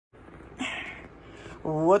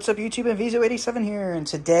What's up, YouTube? And Vizo87 here, and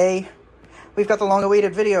today we've got the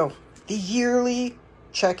long-awaited video, the yearly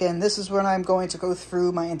check-in. This is when I'm going to go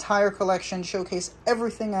through my entire collection, showcase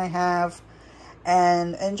everything I have,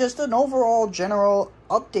 and just an overall general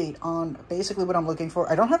update on basically what I'm looking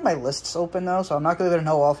for. I don't have my lists open though, so I'm not going to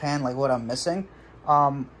know offhand like what I'm missing.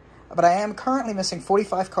 But I am currently missing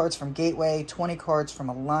 45 cards from Gateway, 20 cards from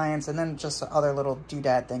Alliance, and then just other little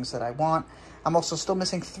doodad things that I want. I'm also still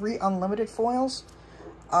missing 3 unlimited foils.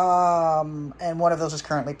 And one of those is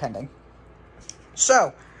currently pending.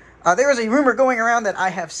 So, there is a rumor going around that I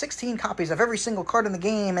have 16 copies of every single card in the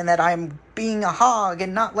game, and that I'm being a hog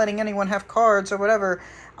and not letting anyone have cards or whatever.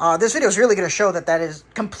 This video is really going to show that that is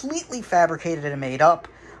completely fabricated and made up.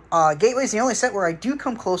 Gateway is the only set where I do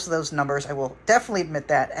come close to those numbers. I will definitely admit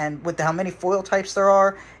that. And with how many foil types there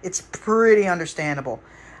are, it's pretty understandable.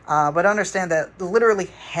 But understand that literally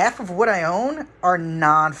half of what I own are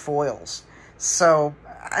non-foils. So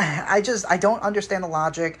I don't understand the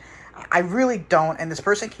logic. I really don't, and this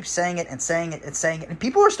person keeps saying it and saying it and saying it, and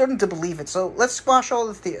people are starting to believe it. So let's squash all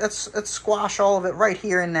of let's squash all of it right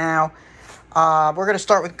here and now. We're gonna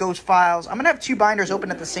start with Ghost Files. I'm gonna have 2 binders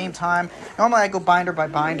open at the same time. Normally I go binder by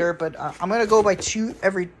binder, but I'm gonna go by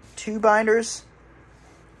every 2 binders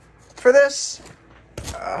for this.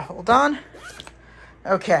 Hold on.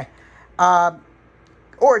 Okay.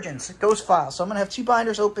 Origins, Ghost Files. So I'm going to have 2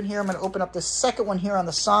 binders open here. I'm going to open up the second one here on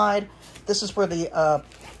the side. This is where the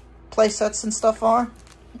play sets and stuff are.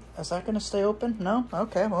 Is that going to stay open? No?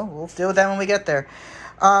 Okay, well, we'll deal with that when we get there.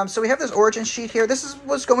 So we have this Origins sheet here. This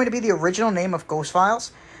was going to be the original name of Ghost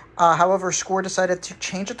Files. However, Score decided to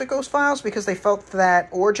change it to Ghost Files because they felt that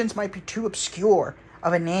Origins might be too obscure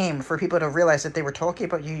of a name for people to realize that they were talking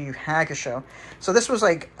about Yu Yu Hakusho. So this was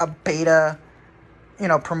like a beta,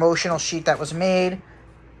 promotional sheet that was made.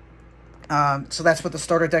 So that's what the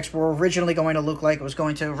starter decks were originally going to look like. It was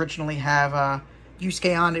going to originally have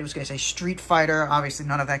Yusuke on it. It was going to say Street Fighter. Obviously,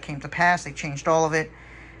 none of that came to pass. They changed all of it.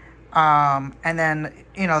 And then,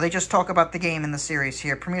 they just talk about the game in the series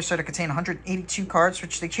here. Premier set to contain 182 cards,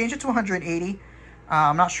 which they changed it to 180.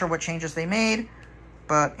 I'm not sure what changes they made.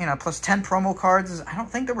 But, plus 10 promo cards. I don't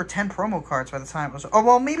think there were 10 promo cards by the time it was... Oh,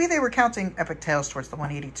 well, maybe they were counting Epic Tales towards the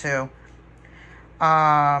 182.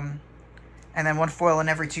 And then 1 foil in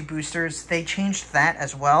every 2 boosters. They changed that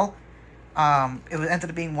as well. It ended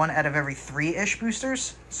up being 1 out of every 3-ish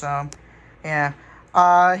boosters. So, yeah.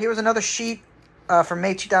 Here was another sheet from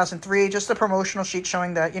May 2003. Just a promotional sheet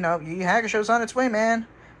showing that, Yu Yu Hakusho's on its way, man.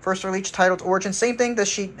 First release titled Origins. Same thing, the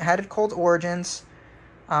sheet had it called Origins.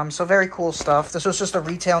 So very cool stuff. This was just a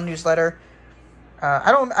retail newsletter.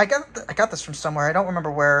 I got this from somewhere. I don't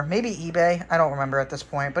remember where. Maybe eBay. I don't remember at this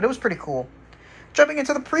point. But it was pretty cool. Jumping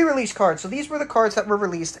into the pre-release cards. So these were the cards that were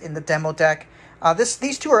released in the demo deck.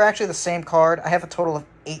 These 2 are actually the same card. I have a total of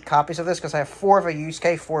 8 copies of this because I have 4 of a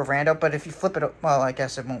Yusuke, 4 of Rando. But if you flip it, well, I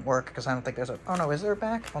guess it won't work because I don't think there's a... Oh, no, is there a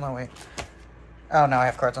back? Oh, no, wait. Oh, no, I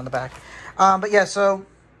have cards on the back. But yeah, so...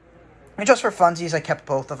 just for funsies, I kept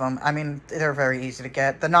both of them. I mean, they're very easy to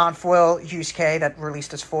get. The non-foil Yusuke that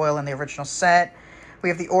released as foil in the original set. We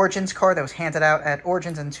have the Origins card that was handed out at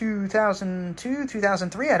Origins in 2002,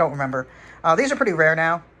 2003, I don't remember. These are pretty rare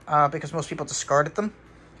now, because most people discarded them.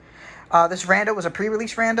 This Rando was a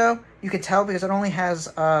pre-release Rando. You can tell because it only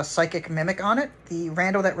has Psychic Mimic on it. The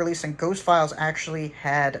Rando that released in Ghost Files actually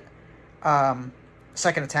had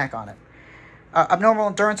Second Attack on it. Abnormal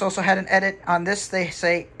Endurance also had an edit on this. They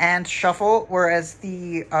say, and Shuffle, whereas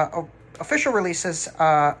the official release has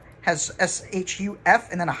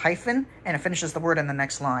SHUF and then a hyphen, and it finishes the word in the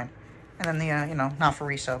next line. And then the, not for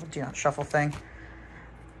resale, but, shuffle thing.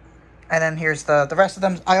 And then here's the rest of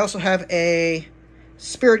them. I also have a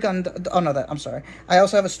Spirit Gun. Oh, no, I'm sorry. I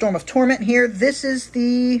also have a Storm of Torment here. This is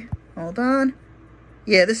the... Hold on.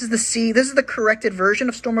 Yeah, this is the corrected version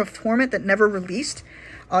of Storm of Torment that never released.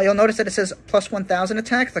 You'll notice that it says plus 1,000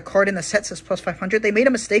 attack. The card in the set says plus 500. They made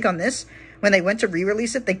a mistake on this. When they went to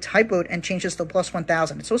re-release it, they typoed and changed this to plus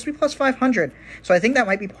 1,000. It's supposed to be plus 500. So I think that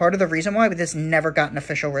might be part of the reason why this never got an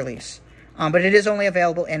official release. But it is only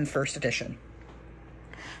available in first edition.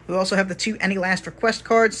 We also have the 2 Any Last Request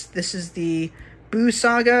cards. This is the Boo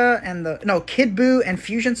Saga and Kid Boo and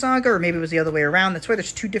Fusion Saga, or maybe it was the other way around. That's why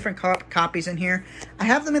there's 2 different copies in here. I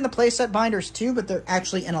have them in the playset binders too, but they're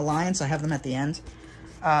actually in Alliance. I have them at the end.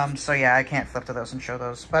 So yeah, I can't flip to those and show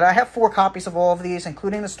those. But I have 4 copies of all of these,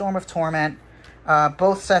 including the Storm of Torment.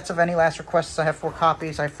 Both sets of Any Last Requests, I have 4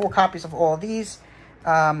 copies. I have 4 copies of all of these.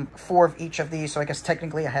 4 of each of these, so I guess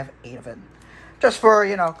technically I have 8 of it. Just for,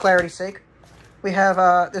 clarity's sake. We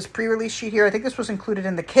have this pre-release sheet here. I think this was included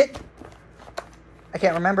in the kit. I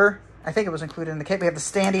can't remember. I think it was included in the kit. We have the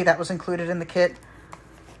standee that was included in the kit.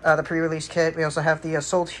 the pre-release kit. We also have the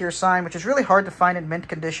sold here sign, which is really hard to find in mint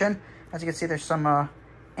condition. As you can see, there's some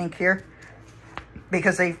ink here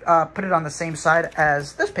because they put it on the same side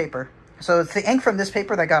as this paper. So it's the ink from this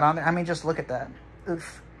paper that got on there. I mean, just look at that.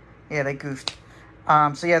 Oof. Yeah, they goofed.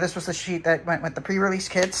 So yeah, this was the sheet that went with the pre-release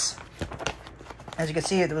kits. As you can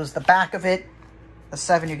see, it was the back of it. The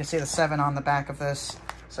 7, you can see the 7 on the back of this.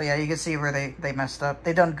 So yeah, you can see where they messed up.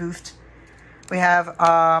 They done goofed. We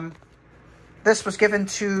have, this was given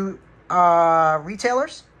to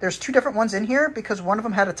retailers. There's 2 different ones in here because one of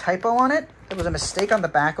them had a typo on it. There was a mistake on the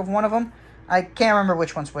back of one of them. I can't remember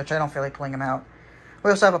which one's which. I don't feel like pulling them out.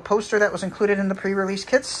 We also have a poster that was included in the pre-release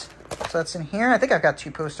kits. So that's in here. I think I've got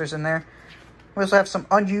 2 posters in there. We also have some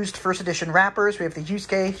unused first edition wrappers. We have the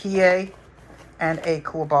Yusuke, Hiei, and a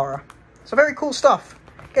Kuwabara. So very cool stuff.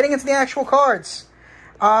 Getting into the actual cards.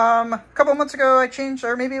 A couple of months ago I changed,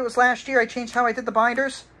 or maybe it was last year, I changed how I did the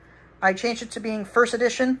binders. I changed it to being first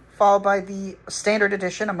edition, followed by the standard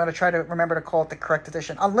edition. I'm going to try to remember to call it the correct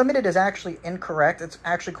edition. Unlimited is actually incorrect. It's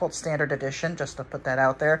actually called standard edition, just to put that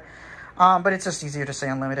out there. But it's just easier to say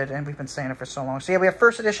unlimited, and we've been saying it for so long. So yeah, we have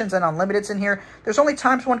first editions and unlimiteds in here. There's only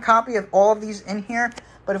 ×1 copy of all of these in here.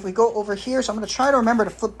 But if we go over here, so I'm going to try to remember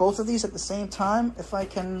to flip both of these at the same time. If I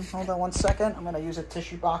can, hold on one second. I'm going to use a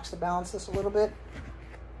tissue box to balance this a little bit.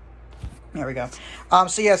 There we go.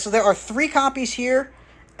 So yeah, so there are 3 copies here,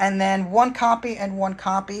 and then 1 copy and 1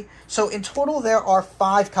 copy. So in total, there are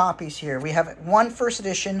 5 copies here. We have 1 first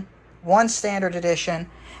edition, 1 standard edition,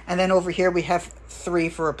 and then over here we have 3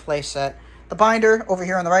 for a play set. The binder over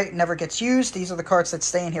here on the right never gets used. These are the cards that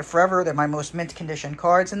stay in here forever. They're my most mint condition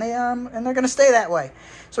cards, and they're going to stay that way.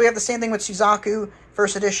 So we have the same thing with Suzaku,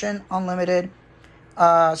 first edition, unlimited.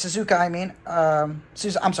 Suzuka, I mean. I'm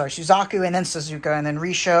sorry, Suzaku, and then Suzuka, and then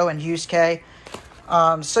Risho and Yusuke.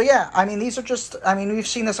 So yeah, I mean, these are just, I mean, we've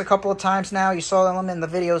seen this a couple of times now. You saw them in the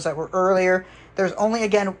videos that were earlier. There's only,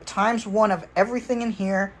 again, ×1 of everything in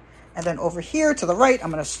here. And then over here to the right,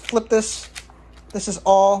 I'm going to flip this. This is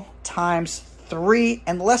all ×3,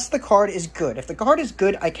 unless the card is good. If the card is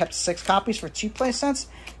good, I kept 6 copies for 2 play sets,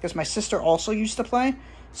 because my sister also used to play.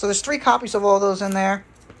 So there's 3 copies of all those in there,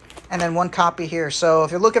 and then 1 copy here. So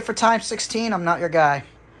if you're looking for ×16, I'm not your guy.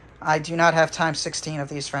 I do not have ×16 of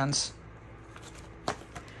these, friends.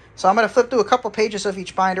 So I'm going to flip through a couple pages of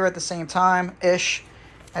each binder at the same time-ish.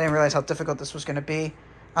 I didn't realize how difficult this was going to be.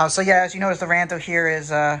 So yeah, as you notice, the Rando here is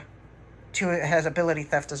has ability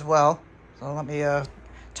theft as well. So let me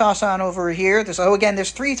toss on over here.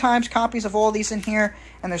 There's 3 times copies of all these in here,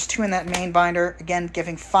 and there's 2 in that main binder. Again,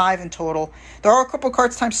 giving 5 in total. There are a couple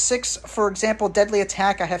cards ×6. For example, Deadly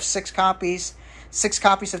Attack, I have 6 copies. 6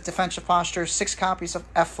 copies of Defensive Posture, 6 copies of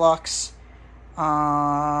Efflux.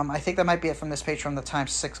 I think that might be it from this page from the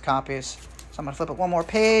 ×6 copies. So I'm going to flip it one more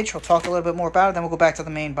page. We'll talk a little bit more about it, then we'll go back to the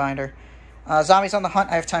main binder. Zombies on the Hunt,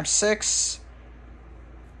 I have ×6.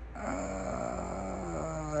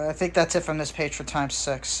 I think that's it from this page for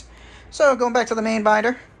 ×6. So going back to the main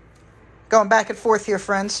binder. Going back and forth here,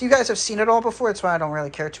 friends. You guys have seen it all before. That's why I don't really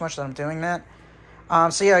care too much that I'm doing that.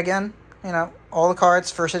 So yeah, again, you know, all the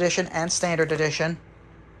cards, first edition and standard edition.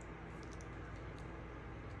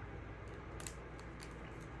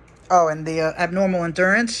 Oh, and the Abnormal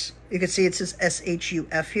Endurance. You can see it says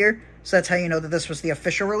SHUF here. So that's how you know that this was the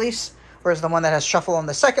official release. Whereas the one that has Shuffle on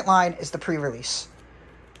the second line is the pre-release.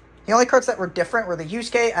 The only cards that were different were the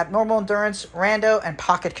Yusuke, Abnormal Endurance, Rando, and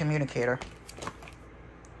Pocket Communicator.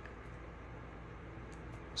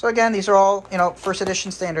 So again, these are all, you know, first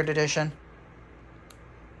edition, standard edition.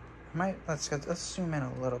 Let's zoom in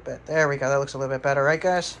a little bit. There we go. That looks a little bit better, right,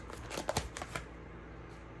 guys?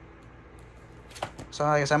 So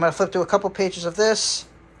I guess I'm going to flip through a couple pages of this,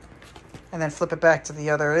 and then flip it back to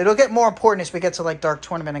the other. It'll get more important as we get to, like, Dark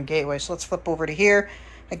Tournament and Gateway. So let's flip over to here.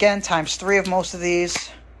 Again, ×3 of most of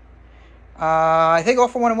these. I think All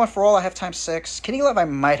for One and One for All I have ×6. Kitty Love I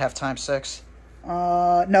might have ×6.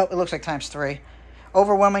 No, it looks like ×3.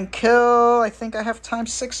 Overwhelming Kill, I think I have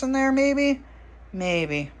 ×6 in there, maybe?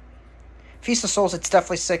 Maybe. Feast of Souls, it's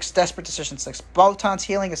definitely 6. Desperate Decision, 6. Botan's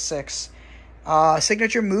Healing is 6.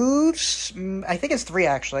 Signature Moves, I think it's 3,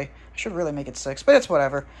 actually. I should really make it 6, but it's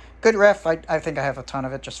whatever. Good Ref, I think I have a ton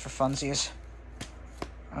of it just for funsies.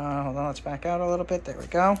 Hold on, let's back out a little bit. There we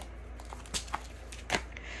go.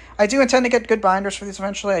 I do intend to get good binders for these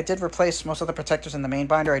eventually. I did replace most of the protectors in the main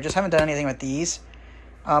binder. I just haven't done anything with these.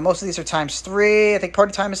 Most of these are ×3. I think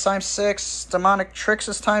Party Time is ×6. Demonic Tricks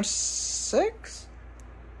is ×6?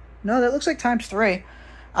 No, that looks like ×3.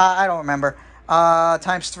 I don't remember.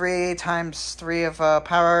 ×3 of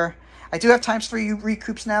power. I do have ×3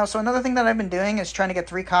 recoups now, so another thing that I've been doing is trying to get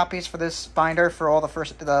 3 copies for this binder for all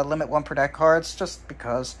the limit 1 per deck cards, just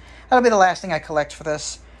because that'll be the last thing I collect for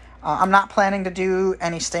this. I'm not planning to do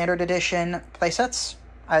any standard edition playsets.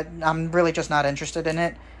 I'm really just not interested in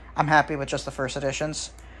it. I'm happy with just the first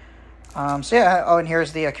editions. So yeah, oh, and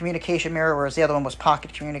here's the communication mirror, whereas the other one was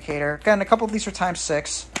pocket communicator. Again, a couple of these are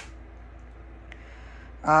 ×6.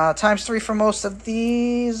 ×3 for most of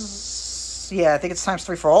these. Yeah, I think it's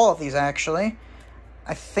 ×3 for all of these, actually.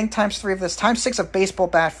 I think ×3 of this. ×6 of baseball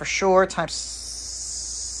bat for sure.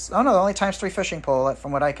 Oh no, only ×3 fishing pole,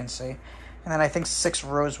 from what I can see. And then I think 6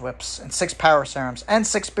 rose whips, and 6 power serums, and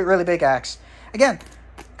 6 really big axe. Again,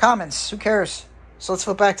 commons, who cares? So let's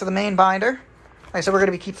flip back to the main binder. Like I said, we're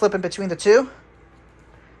going to keep flipping between the two.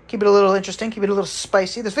 Keep it a little interesting, keep it a little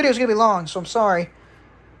spicy. This video is going to be long, so I'm sorry.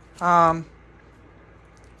 But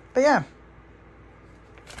yeah.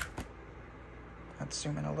 Let's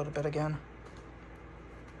zoom in a little bit again.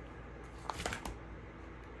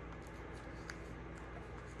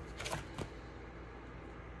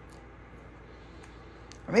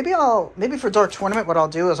 Maybe for Dark Tournament, what I'll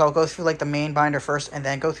do is I'll go through like the main binder first and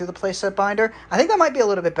then go through the playset binder. I think that might be a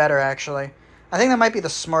little bit better, actually. I think that might be the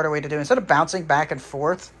smarter way to do it, instead of bouncing back and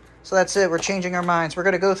forth. So that's it. We're changing our minds. We're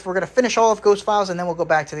gonna finish all of Ghost Files, and then we'll go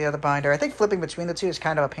back to the other binder. I think flipping between the two is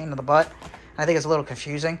kind of a pain in the butt. I think it's a little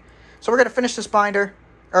confusing. So we're gonna finish this binder,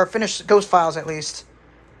 or finish Ghost Files at least.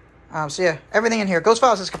 So yeah, everything in here. Ghost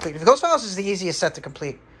Files is complete. Ghost Files is the easiest set to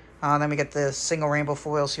complete. Then we get the single rainbow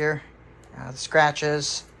foils here, the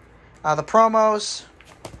scratches, the promos.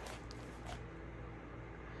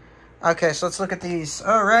 Okay, so let's look at these.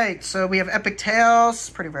 All right, so we have Epic Tales,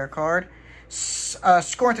 pretty rare card.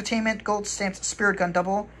 Score Entertainment, gold stamped Spirit Gun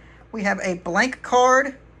double. We have a blank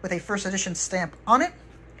card with a first edition stamp on it.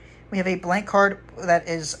 We have a blank card that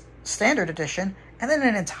is standard edition, and then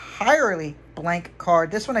an entirely blank card.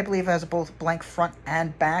 This one, I believe, has both blank front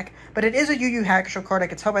and back, but it is a Yu Yu Hakusho card. I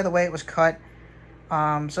could tell by the way it was cut.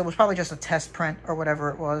 So it was probably just a test print or whatever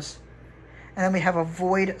it was. And then we have a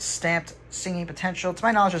void stamped Singing Potential. To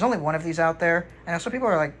my knowledge, there's only one of these out there. And some people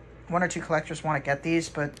are like, 1 or 2 collectors want to get these,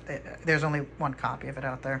 but there's only 1 copy of it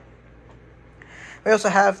out there. We also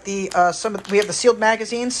have we have the sealed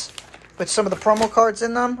magazines with some of the promo cards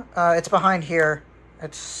in them. It's behind here.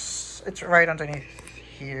 It's right underneath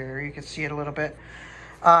here. You can see it a little bit.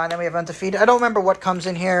 And then we have Undefeated. I don't remember what comes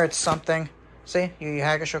in here. It's something. See? Yu Yu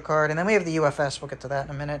Hakusho card. And then we have the UFS. We'll get to that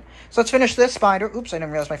in a minute. So let's finish this binder. Oops, I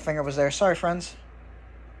didn't realize my finger was there. Sorry, friends.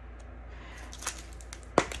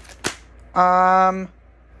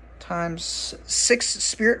 ×6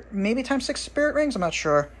 spirit, maybe ×6 spirit rings? I'm not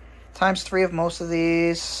sure. ×3 of most of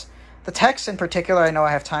these. The techs in particular, I know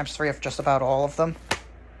I have ×3 of just about all of them.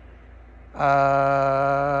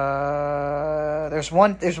 There's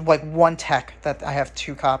like one tech that I have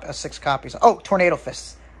 6 copies of. Oh, Tornado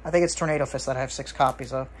Fists. I think it's Tornado Fists that I have 6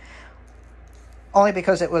 copies of. Only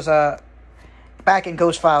because it was back in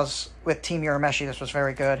Ghost Files with Team Urameshi, this was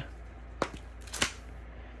very good.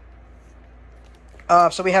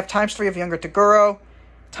 So we have ×3 of Younger Toguro,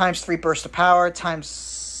 ×3 Burst of Power,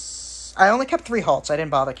 I only kept 3 halts. I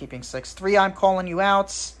didn't bother keeping 6. 3 I'm Calling You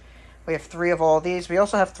Outs. We have 3 of all these. We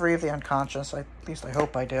also have 3 of the Unconscious. At least I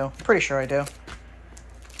hope I do. Pretty sure I do.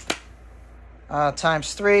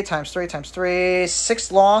 ×3, ×3, ×3.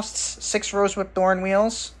 6 Losts, 6 Rosewhip Thorn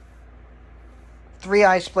Wheels, 3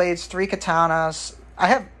 Ice Blades, 3 Katanas. I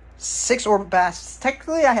have 6 Orbit Basts.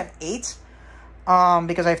 Technically, I have 8.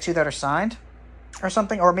 Because I have 2 that are signed. Or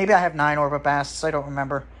something, or maybe I have 9 Orbit Basts. I don't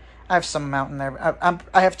remember. I have some amount in there.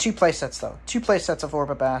 I have 2 playsets though. 2 playsets of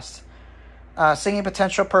Orbit Bast. Singing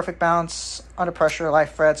Potential, Perfect Bounce, Under Pressure,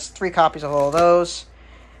 Life Threads. 3 copies of all of those.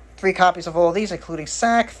 3 copies of all of these, including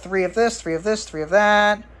Sack. 3 of this, 3 of this, 3 of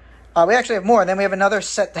that. We actually have more. And then we have another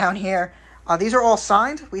set down here. These are all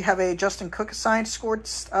signed. We have a Justin Cook signed scored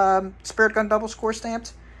Spirit Gun double score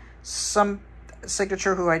stamped. Some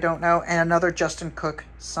signature who I don't know, and another Justin Cook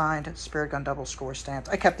signed Spirit Gun double score stamped.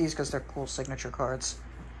 I kept these because they're cool signature cards.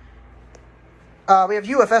 We have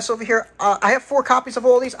UFS over here. I have 4 copies of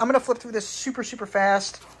all these. I'm going to flip through this super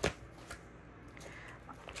fast.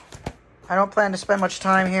 I don't plan to spend much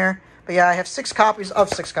time here, but yeah, I have 6 copies of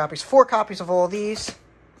 6 copies. 4 copies of all these,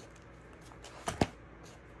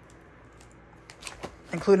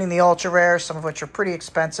 including the ultra rares, some of which are pretty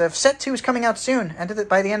expensive. Set 2 is coming out soon,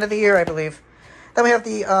 by the end of the year, I believe. Then we have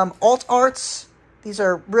the alt arts. These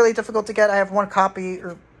are really difficult to get. I have 1 copy,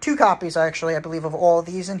 or 2 copies actually, I believe, of all of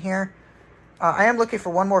these in here. I am looking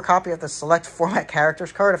for 1 more copy of the Select Format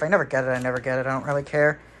Characters card. If I never get it, I never get it. I don't really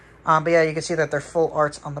care. But yeah, you can see that they're full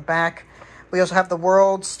arts on the back. We also have the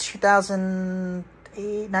Worlds 2000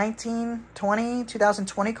 19, 20,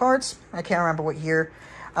 2020 cards. I can't remember what year.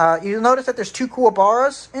 You'll notice that there's 2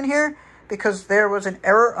 Kuwabaras in here because there was an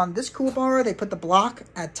error on this Kuwabara. They put the block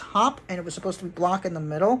at top and it was supposed to be block in the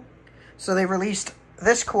middle. So they released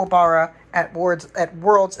this Kuwabara at Worlds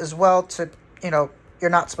as well to, you know, you're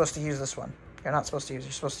not supposed to use this one. You're supposed to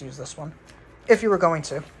use this one if you were going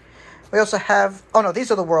to. We also have, oh no,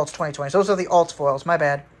 these are the Worlds 2020. Those are the alt foils, my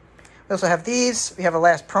bad. We also have these. We have a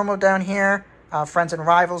last promo down here. Friends and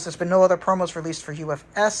Rivals. There's been no other promos released for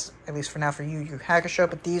UFS, at least for now for Yu Hakusho,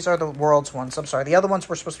 but these are the Worlds ones. I'm sorry. The other ones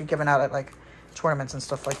were supposed to be given out at, like, tournaments and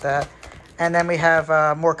stuff like that. And then we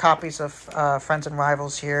have more copies of Friends and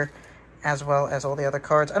Rivals here, as well as all the other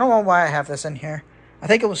cards. I don't know why I have this in here. I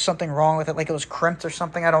think it was something wrong with it, like it was crimped or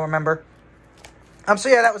something. I don't remember. So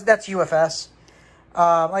yeah, that's UFS.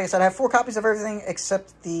 Like I said, I have 4 copies of everything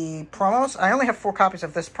except the promos. I only have 4 copies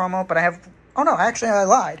of this promo, but I have... Oh no, actually I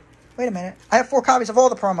lied. Wait a minute. I have 4 copies of all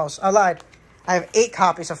the promos. I lied. I have 8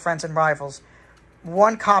 copies of Friends and Rivals.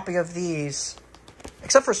 1 copy of these,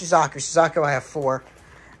 except for Suzaku. Suzaku I have 4.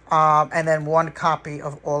 And then 1 copy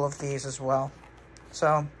of all of these as well.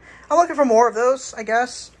 So, I'm looking for more of those, I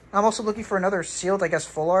guess. I'm also looking for another sealed, I guess,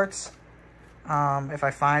 full arts. If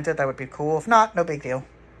I find it, that would be cool. If not, no big deal.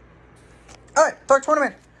 Alright, Dark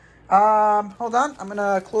Tournament. Hold on. I'm going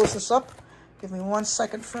to close this up. Give me 1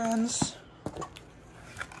 second, friends.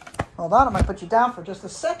 Hold on, I'm going to put you down for just a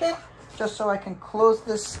second, just so I can close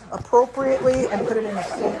this appropriately and put it in a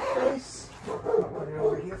safe place. I'll put it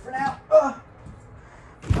over here for now.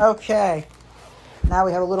 Okay. Now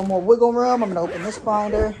we have a little more wiggle room. I'm going to open this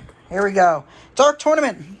binder. Here we go. Dark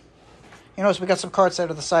Tournament. You notice we got some cards there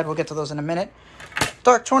to the side. We'll get to those in a minute.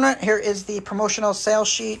 Dark Tournament. Here is the promotional sale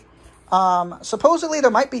sheet. Supposedly, there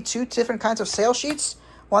might be 2 different kinds of sale sheets.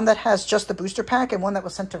 One that has just the booster pack and one that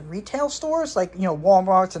was sent to retail stores, like, you know,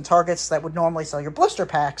 Walmarts and Targets that would normally sell your blister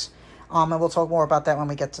packs. And we'll talk more about that when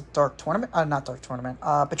we get to Dark Tournament. Not Dark Tournament.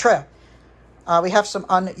 Betrayal. We have some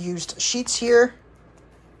unused sheets here.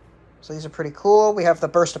 So these are pretty cool. We have the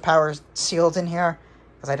Burst of Power sealed in here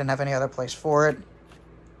because I didn't have any other place for it.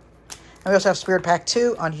 And we also have Spirit Pack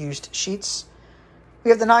 2 unused sheets.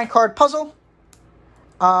 We have the 9-card puzzle.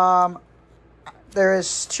 There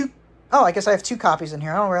is 2... Oh, I guess I have 2 copies in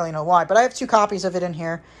here. I don't really know why, but I have 2 copies of it in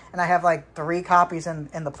here, and I have like 3 copies in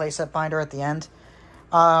the playset binder at the end.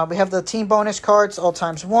 We have the team bonus cards, all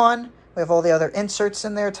times 1. We have all the other inserts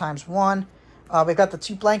in there, times 1. We've got the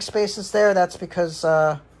 2 blank spaces there. That's because,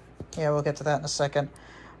 yeah, we'll get to that in a second.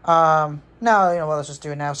 No, you know, well, let's just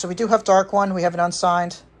do it now. So we do have Dark one. We have an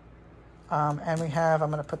unsigned. And we have,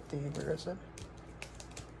 I'm going to put the, where is it?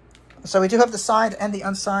 So we do have the signed and the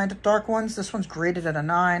unsigned Dark ones. This one's graded at a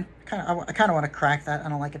 9. I kind of want to crack that. I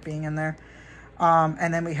don't like it being in there.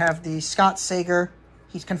 And then we have the Scott Sager.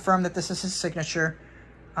 He's confirmed that this is his signature.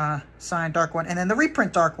 Signed Dark one. And then the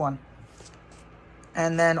reprint Dark one.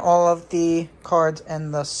 And then all of the cards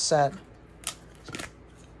in the set.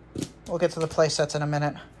 We'll get to the play sets in a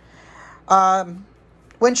minute.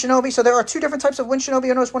 Wind Shinobi. So there are 2 different types of Wind Shinobi.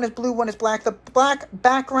 I notice one is blue, one is black. The black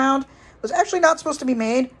background was actually not supposed to be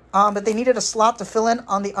made. But they needed a slot to fill in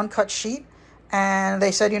on the uncut sheet. And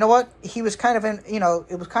they said, you know what? He was kind of in, you know,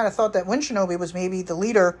 it was kind of thought that Wind Shinobi was maybe the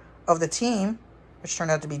leader of the team, which turned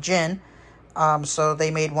out to be Jin. So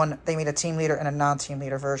they made a team leader and a non-team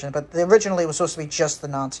leader version. But originally it was supposed to be just the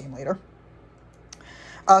non-team leader.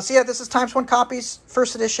 So yeah, this is times 1 copies,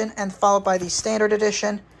 first edition, and followed by the standard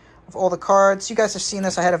edition of all the cards. You guys have seen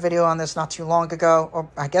this. I had a video on this not too long ago, or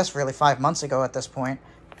I guess really 5 months ago at this point.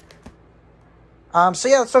 So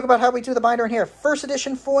yeah, let's talk about how we do the binder in here. First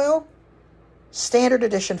edition foil, standard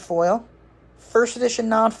edition foil, first edition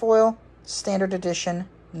non-foil, standard edition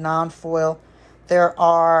non-foil. There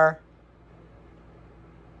are,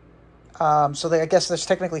 I guess there's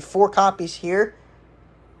technically 4 copies here.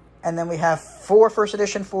 And then we have 4 first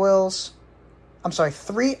edition foils. I'm sorry,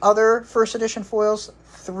 3 other first edition foils,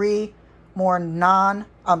 3 more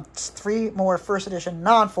first edition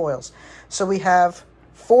non-foils. So we have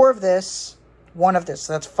 4 of this, 1 of this.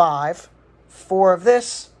 So that's 5. 4 of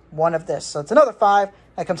this, 1 of this. So it's another 5.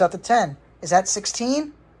 That comes out to 10. Is that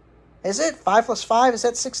 16? Is it? 5 plus 5, is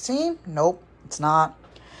that 16? Nope, it's not.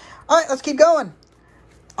 All right, let's keep going.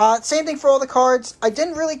 Same thing for all the cards. I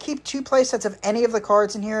didn't really keep 2 play sets of any of the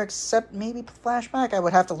cards in here, except maybe Flashback. I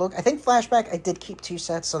would have to look. I think Flashback, I did keep 2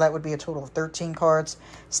 sets, so that would be a total of 13 cards.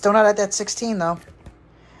 Still not at that 16, though.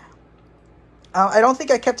 I don't think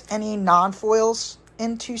I kept any non-foils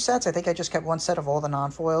in 2 sets. I think I just kept 1 set of all the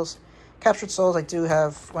non-foils. Captured Souls I do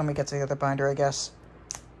have when we get to the other binder, I guess.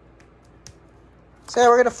 So yeah,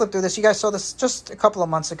 we're going to flip through this. You guys saw this just a couple of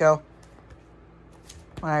months ago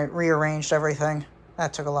when I rearranged everything.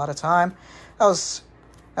 That took a lot of time. That was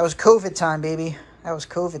COVID time, baby. That was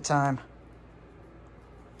COVID time.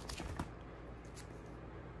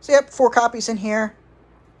 So, yep, 4 copies in here.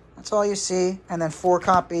 That's all you see. And then 4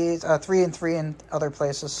 copies, 3 and 3 in other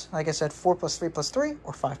places. Like I said, 4 plus 3 plus 3,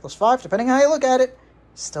 or 5 plus 5, depending on how you look at it.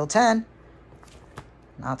 Still 10,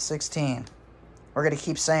 not 16. We're going to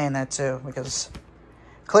keep saying that, too, because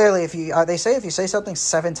clearly, if you they say if you say something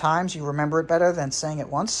 7 times, you remember it better than saying it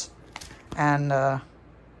once. And,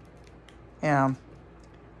 you know,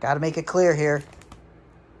 got to make it clear here.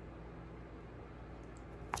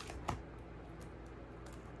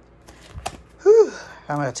 Whew.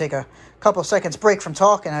 I'm going to take a couple seconds break from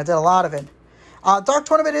talking. I did a lot of it. Dark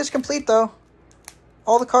Tournament is complete, though.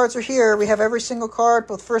 All the cards are here. We have every single card,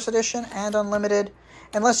 both First Edition and Unlimited.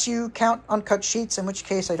 Unless you count uncut sheets, in which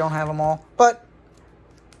case I don't have them all. But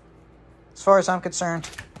as far as I'm concerned,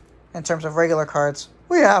 in terms of regular cards,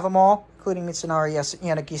 we have them all, including Mitsunari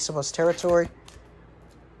Yanagisawa's Territory.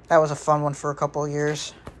 That was a fun one for a couple of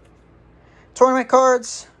years. Tournament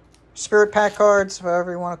cards, Spirit Pack cards,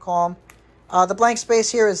 whatever you want to call them. The blank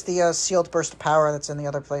space here is the sealed burst of power that's in the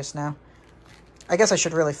other place now. I guess I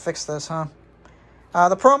should really fix this, huh?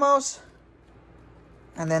 The promos,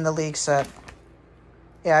 and then the league set.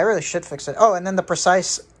 Yeah, I really should fix it. Oh, and then the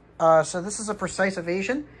precise. So this is a precise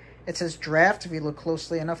evasion. It says draft if you look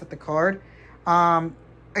closely enough at the card.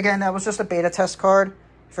 Again, that was just a beta test card.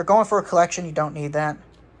 If you're going for a collection, you don't need that.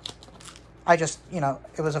 I just, you know,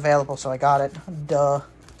 it was available, so I got it. Duh.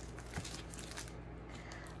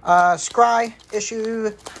 Scry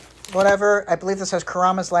issue, whatever. I believe this has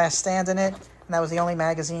Kurama's Last Stand in it, and that was the only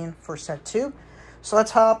magazine for set 2. So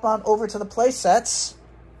let's hop on over to the play sets.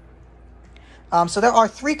 So there are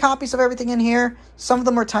 3 copies of everything in here. Some of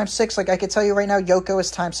them are ×6. Like I can tell you right now, Yoko is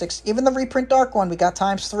 ×6. Even the reprint Dark one, we got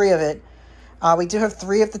 ×3 of it. We do have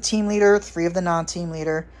 3 of the team leader, 3 of the non-team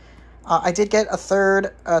leader. I did get a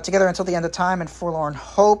third, Together Until the End of Time and Forlorn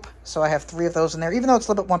Hope. So I have 3 of those in there, even though it's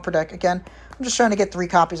a little bit 1 per deck. Again, I'm just trying to get 3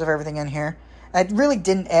 copies of everything in here. I really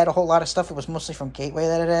didn't add a whole lot of stuff. It was mostly from Gateway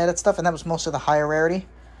that it added stuff, and that was most of the higher rarity.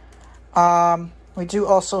 We do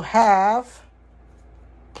also have...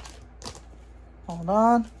 Hold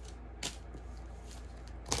on.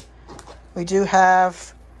 We do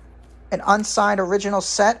have an unsigned original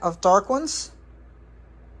set of Dark Ones.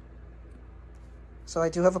 So I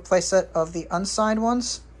do have a playset of the unsigned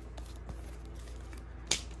ones.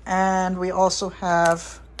 And we also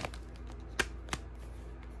have...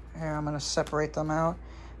 Here, I'm going to separate them out.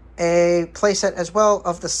 A playset as well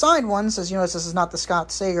of the signed ones. As you notice, this is not the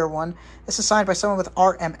Scott Sager one. This is signed by someone with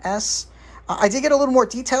RMS. I did get a little more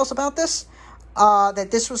details about this.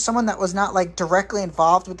 That this was someone that was not like directly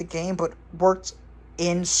involved with the game, but worked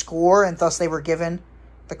in Score, and thus they were given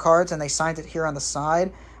the cards and they signed it here on the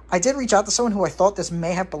side. I did reach out to someone who I thought this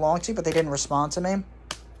may have belonged to, but they didn't respond to me.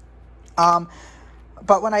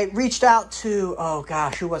 But when I reached out to, oh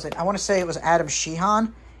gosh, who was it? I want to say it was Adam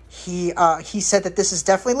Sheehan. He said that this is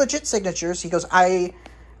definitely legit signatures. He goes,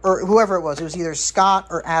 or whoever it was either Scott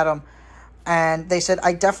or Adam. And they said,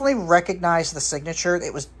 I definitely recognize the signature.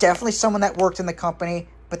 It was definitely someone that worked in the company,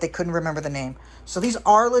 but they couldn't remember the name. So these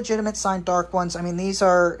are legitimate signed Dark ones. I mean, these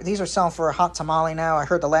are selling for a hot tamale now. I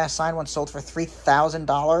heard the last signed one sold for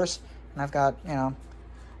 $3,000. And I've got, you know,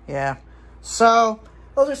 yeah. So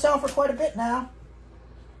those are selling for quite a bit now.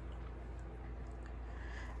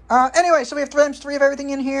 Anyway, so we have ×3 of everything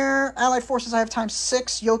in here. Allied Forces I have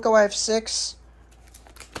 ×6. Yoko I have 6.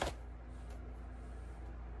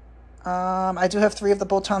 I do have 3 of the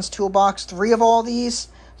Botan's Toolbox, 3 of all these,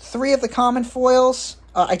 3 of the common foils.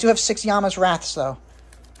 I do have 6 Yama's Wraths, though.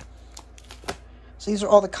 So these are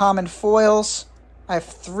all the common foils. I have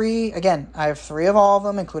 3, again, I have 3 of all of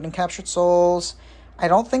them, including Captured Souls. I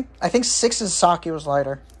think 6 is Saku's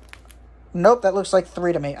Lighter. Nope, that looks like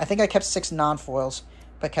 3 to me. I think I kept 6 non-foils,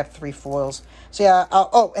 but kept 3 foils. So yeah,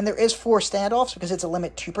 oh, and there is 4 standoffs, because it's a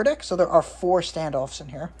limit 2 per deck, so there are 4 standoffs in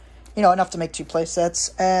here. You know, enough to make 2 play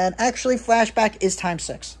sets. And actually, Flashback is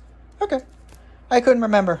 ×6. Okay. I couldn't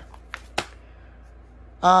remember.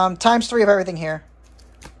 ×3 of everything here.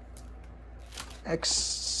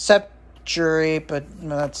 Except Jury, but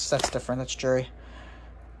no, that's different. That's Jury.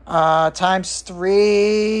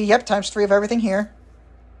 ×3. Yep, ×3 of everything here.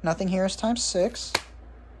 Nothing here is ×6.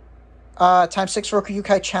 ×6 Roku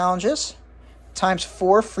Yukai Challenges.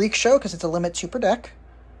 ×4 Freak Show, because it's a limit 2 per deck.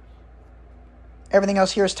 Everything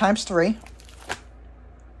else here is ×3.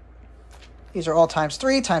 These are all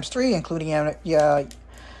 ×3, including Mitsunari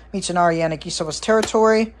Yanagisawa's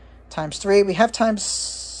Territory. ×3. We have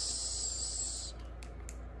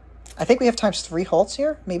I think we have ×3 halts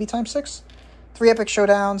here. Maybe ×6. 3 Epic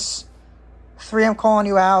Showdowns. 3 I'm calling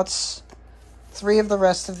you out. 3 of the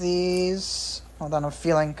rest of these. Hold on, I'm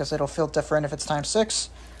feeling, because it'll feel different if it's times 6.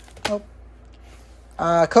 Oh.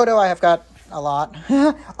 Kodo, I have got a lot.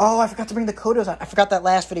 Oh, I forgot to bring the Kodos out. I forgot that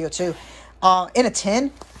last video, too. In a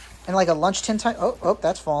tin, in like a lunch tin type. Oh,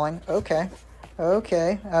 that's falling. Okay.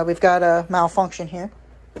 We've got a malfunction here.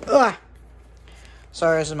 Ugh.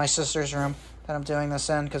 Sorry, this is my sister's room that I'm doing this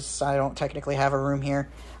in, because I don't technically have a room here.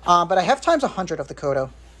 But I have times 100 of the Kodo.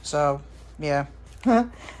 So, yeah.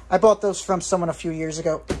 I bought those from someone a few years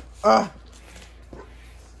ago. Ugh.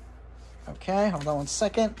 Okay, hold on one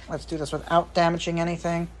second. Let's do this without damaging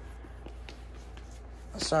anything.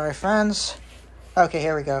 Sorry, friends. Okay,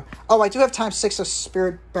 here we go. Oh, I do have times 6 of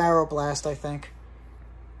Spirit Barrow Blast, I think.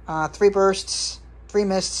 3 bursts, 3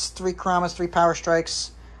 mists, 3 chromas, 3 power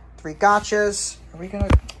strikes, 3 gotchas. Are we gonna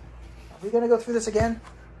go through this again?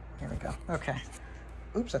 Here we go. Okay.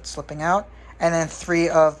 Oops, that's slipping out. And then 3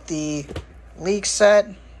 of the League set.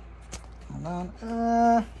 Hold on.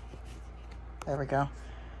 There we go.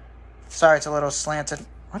 Sorry, it's a little slanted.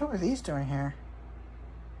 What are these doing here?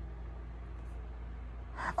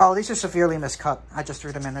 Oh, these are severely miscut. I just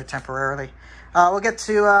threw them in there temporarily. We'll get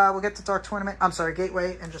to Dark Tournament. I'm sorry,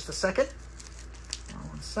 Gateway in just a second.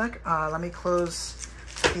 One sec. Let me close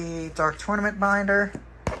the Dark Tournament binder.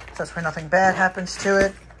 So that's why nothing bad happens to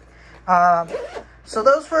it. So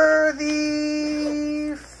those were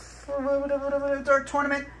the Dark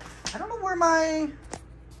Tournament. I don't know where my...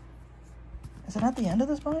 Is it at the end of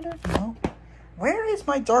this binder? No. Where is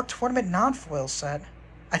my Dark Tournament non-foil set?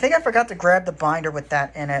 I think I forgot to grab the binder with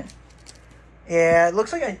that in it. Yeah, it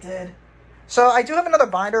looks like I did. So I do have another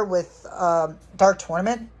binder with Dark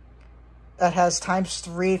Tournament that has times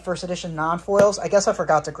 3 first edition non-foils. I guess I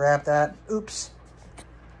forgot to grab that. Oops.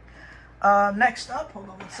 Next up, hold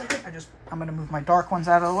on one second. I'm going to move my dark ones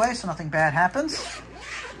out of the way so nothing bad happens.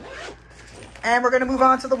 And we're going to move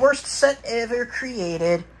on to the worst set ever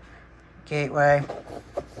created. Gateway.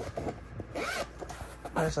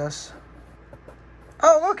 What is this?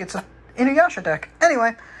 Oh, look, it's an Inuyasha deck.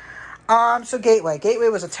 Anyway, so Gateway. Gateway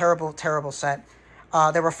was a terrible, terrible set.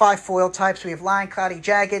 There were 5 foil types. We have Line, Cloudy,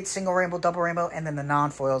 Jagged, Single Rainbow, Double Rainbow, and then the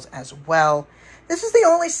non-foils as well. This is the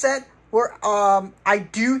only set where I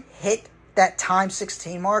do hit that times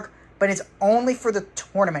 16 mark, but it's only for the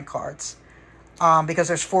tournament cards because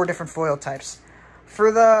there's 4 different foil types.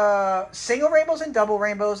 For the single rainbows and double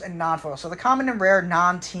rainbows and non-foil, so the common and rare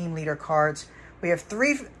non-team leader cards, we have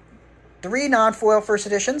 3 non-foil first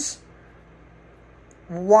editions,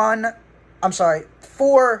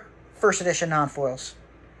 4 first edition non-foils,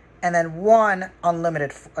 and then 1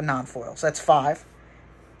 unlimited non-foil. So that's 5.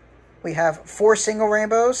 We have 4 single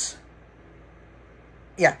rainbows.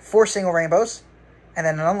 Yeah, 4 single rainbows, and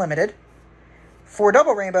then an unlimited. 4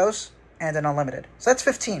 double rainbows, and an unlimited. So that's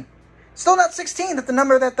 15. Still not 16, that's the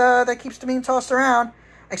number that keeps being tossed around.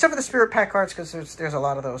 Except for the Spirit Pack cards, because there's a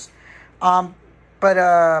lot of those. Yeah,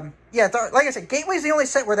 like I said, Gateway's the only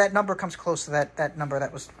set where that number comes close to that number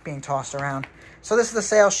that was being tossed around. So this is the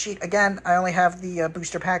sales sheet. Again, I only have the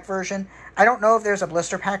booster pack version. I don't know if there's a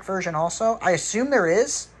blister pack version also. I assume there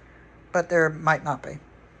is, but there might not be.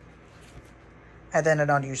 And then an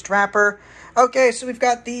unused wrapper. Okay, so we've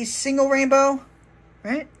got the single rainbow,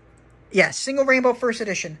 right? Yeah, single rainbow first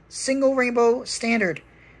edition, single rainbow standard,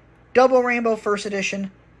 double rainbow first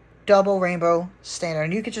edition, double rainbow standard.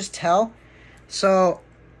 And you can just tell. So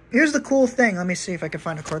here's the cool thing. Let me see if I can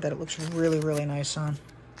find a card that it looks really, really nice on.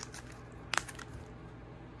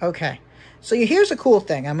 Okay, so here's a cool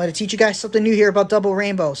thing. I'm going to teach you guys something new here about double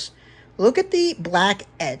rainbows. Look at the black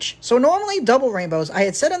edge. So normally double rainbows, I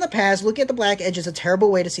had said in the past, looking at the black edge is a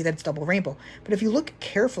terrible way to see that it's double rainbow. But if you look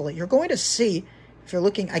carefully, you're going to see, if you're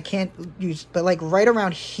looking, I can't use, but like right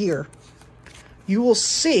around here, you will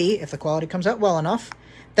see, if the quality comes out well enough,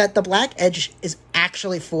 that the black edge is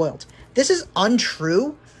actually foiled. This is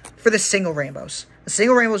untrue for the single rainbows. The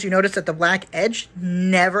single rainbows, you notice that the black edge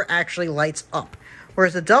never actually lights up.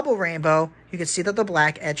 Whereas the double rainbow, you can see that the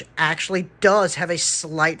black edge actually does have a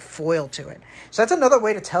slight foil to it. So that's another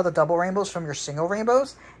way to tell the double rainbows from your single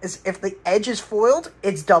rainbows, is if the edge is foiled,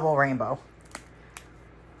 it's double rainbow.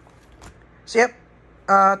 So yep,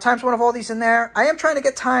 times 1 of all these in there. I am trying to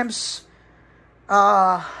get times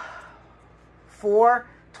 4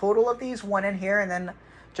 total of these, 1 in here, and then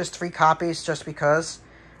just 3 copies just because.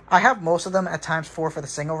 I have most of them at times 4 for the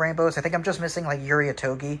single rainbows. I think I'm just missing like Yuri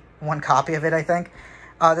Otogi, 1 copy of it, I think.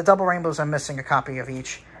 The double rainbows, I'm missing a copy of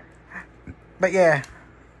each. But yeah.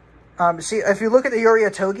 See, if you look at the Yuri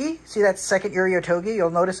Otogi, see that second Yuri Otogi, you'll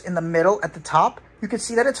notice in the middle at the top, you can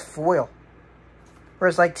see that it's foil.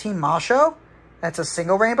 Whereas like Team Masho, that's a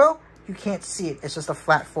single rainbow, you can't see it. It's just a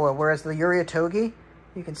flat foil. Whereas the Yuri-Togi,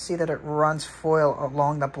 you can see that it runs foil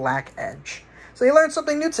along the black edge. So you learned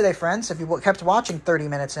something new today, friends, if you kept watching 30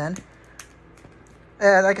 minutes in.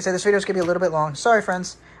 Like I said, this video is going to be a little bit long. Sorry,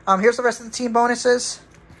 friends. Here's the rest of the team bonuses.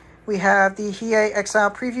 We have the Hiei Exile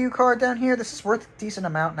preview card down here. This is worth a decent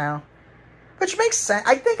amount now. Which makes sense.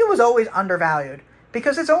 I think it was always undervalued.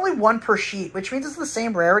 Because it's only one per sheet, which means it's the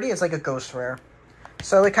same rarity as like a Ghost Rare.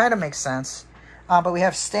 So it kind of makes sense. But we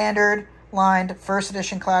have standard lined, first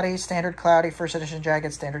edition cloudy, standard cloudy, first edition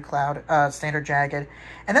jagged, standard cloud, standard jagged.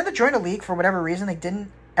 And then to join a league, for whatever reason, they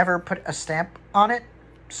didn't ever put a stamp on it.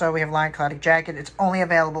 So we have lined, cloudy, jagged. It's only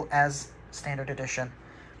available as standard edition.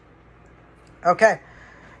 Okay.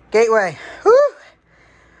 Gateway. Woo!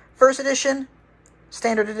 First edition,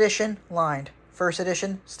 standard edition, lined. First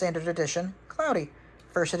edition, standard edition, cloudy.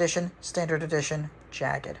 First edition, standard edition,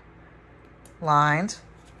 jagged. Lined,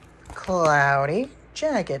 cloudy,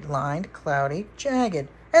 jagged. Lined, cloudy, jagged.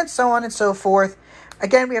 And so on and so forth.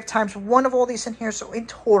 Again, we have times 1 of all these in here. So in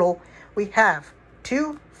total, we have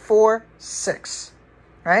 2, 4, 6.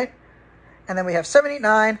 Right? And then we have 7, 8,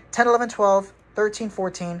 9, 10, 11, 12, 13,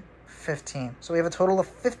 14, 15. So we have a total of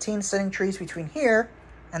 15 sitting trees between here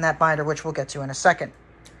and that binder, which we'll get to in a second.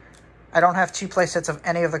 I don't have 2 play sets of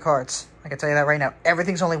any of the cards. I can tell you that right now.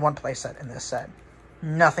 Everything's only 1 play set in this set.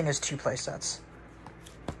 Nothing is 2 play sets.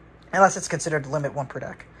 Unless it's considered limit 1 per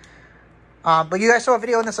deck. But you guys saw a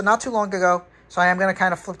video on this not too long ago. So I am going to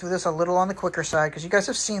kind of flip through this a little on the quicker side. Because you guys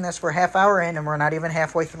have seen this. We're half hour in and we're not even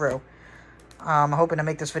halfway through. I'm hoping to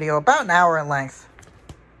make this video about an hour in length.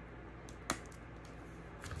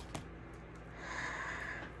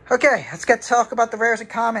 Okay, let's talk about the rares and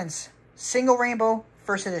commons. Single Rainbow,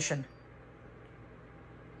 first edition.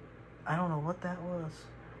 I don't know what that was.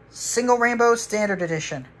 Single Rainbow, standard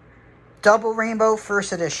edition. Double Rainbow,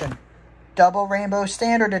 first edition. Double Rainbow,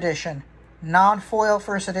 standard edition. Non-foil,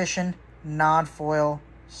 first edition. Non-foil,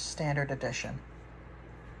 standard edition.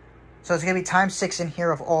 So it's going to be times 6 in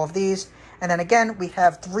here of all of these. And then again, we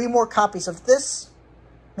have 3 more copies of this,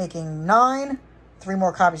 making 9. 3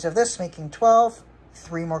 more copies of this, making 12.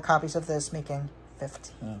 3 more copies of this, making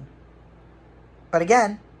 15. But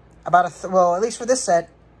again, about well, at least for this set,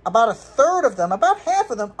 about a third of them, about half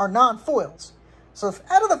of them are non-foils. So if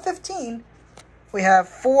out of the 15, we have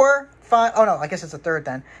 4, 5, oh no, I guess it's a third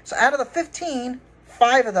then. So out of the 15,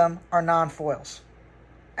 5 of them are non-foils.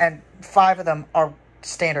 And 5 of them are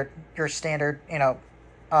standard, your standard, you know,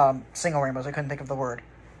 single rainbows. I couldn't think of the word.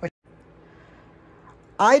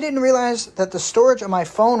 I didn't realize that the storage on my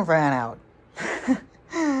phone ran out.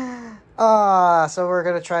 So we're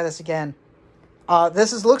going to try this again.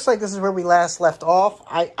 Looks like this is where we last left off.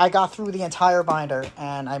 I got through the entire binder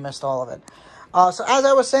and I missed all of it. So as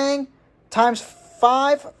I was saying, times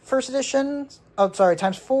 5 first editions,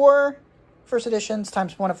 times 4 first editions,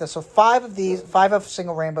 times 1 of this. So 5 of these, 5 of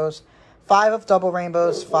single rainbows, 5 of double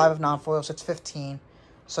rainbows, 5 of non-foils, it's 15.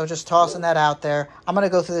 So just tossing that out there. I'm going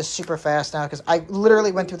to go through this super fast now because I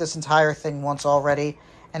literally went through this entire thing once already.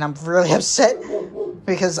 And I'm really upset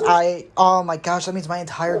because oh my gosh, that means my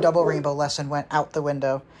entire double rainbow lesson went out the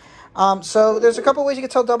window. So there's a couple ways you can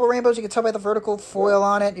tell double rainbows. You can tell by the vertical foil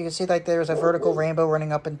on it. You can see like there's a vertical rainbow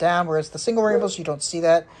running up and down, whereas the single rainbows, you don't see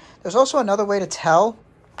that. There's also another way to tell.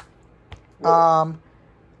 And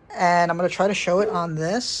I'm going to try to show it on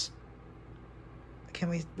this. Can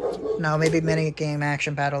we? No, maybe mini game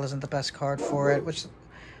action battle isn't the best card for it.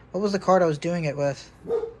 What was the card I was doing it with?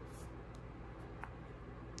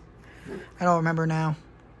 I don't remember now.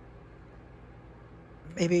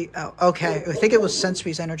 Maybe, oh, okay. I think it was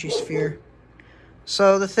Sensory's Energy Sphere.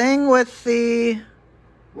 So the thing with the...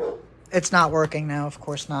 It's not working now, of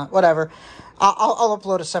course not. Whatever. I'll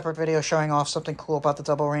upload a separate video showing off something cool about the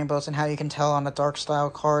double rainbows and how you can tell on a dark style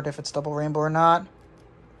card if it's double rainbow or not.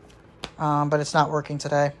 But it's not working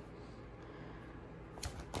today.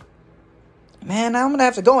 Man, now I'm going to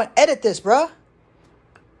have to go and edit this, bruh.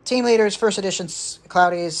 Team leaders, first editions,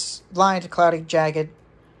 cloudies, lined, cloudy, jagged.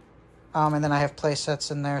 And then I have play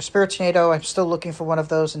sets in there. Spirit Tornado, I'm still looking for one of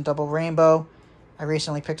those in double rainbow. I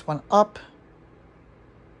recently picked one up.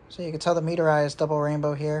 So you can tell the meter eye is double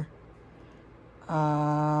rainbow here.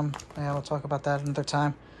 Yeah, we'll talk about that another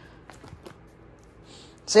time.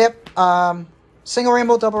 So yep, single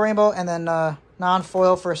rainbow, double rainbow, and then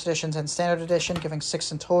non-foil first editions and standard edition, giving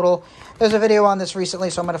 6 in total. There's a video on this recently,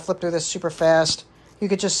 so I'm going to flip through this super fast. You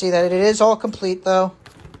could just see that it is all complete, though.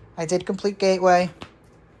 I did complete Gateway.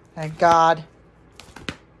 Thank God.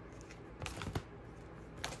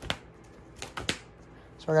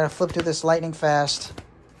 So we're going to flip through this lightning fast.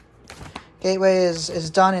 Gateway is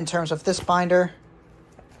done in terms of this binder.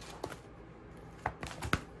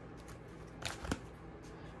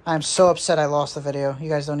 I'm so upset I lost the video. You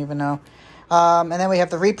guys don't even know. And then we have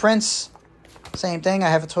the reprints. Same thing. I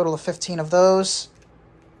have a total of 15 of those.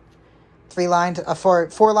 4 lined,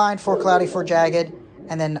 4 cloudy, 4 jagged,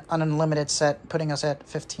 and then an unlimited set, putting us at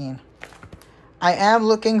 15. I am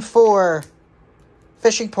looking for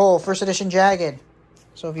Fishing Pole, first edition jagged.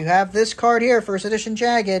 So if you have this card here, first edition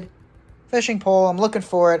jagged, Fishing Pole, I'm looking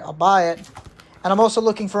for it. I'll buy it. And I'm also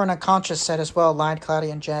looking for an unconscious set as well, lined, cloudy,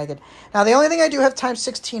 and jagged. Now, the only thing I do have times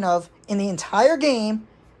 16 of in the entire game,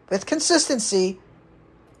 with consistency,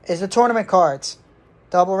 is the tournament cards.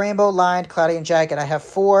 Double rainbow, lined, cloudy, and jagged. I have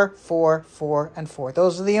 4, 4, 4, and 4.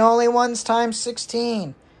 Those are the only ones times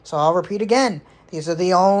 16. So I'll repeat again. These are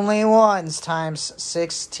the only ones times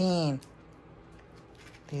 16.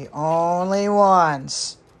 The only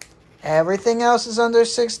ones. Everything else is under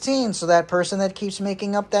 16. So that person that keeps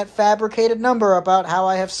making up that fabricated number about how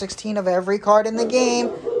I have 16 of every card in the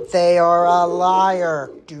game, they are a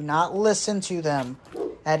liar. Do not listen to them.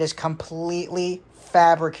 That is completely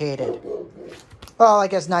fabricated. Well, I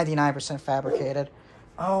guess 99% fabricated.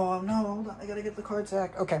 Oh, no. Hold on. I gotta get the cards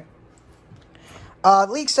back. Okay.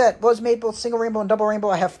 League set was made both single rainbow and double rainbow.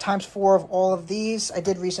 I have times 4 of all of these. I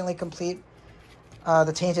did recently complete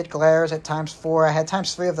the Tainted Glares at times 4. I had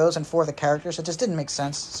times 3 of those and 4 of the characters. It just didn't make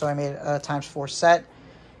sense, so I made a times 4 set.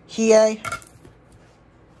 Hiei.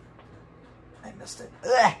 I missed it.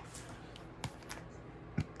 Ugh.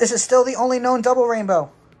 This is still the only known double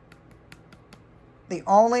rainbow. The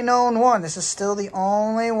only known one. This is still the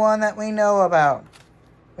only one that we know about.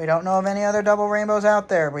 We don't know of any other double rainbows out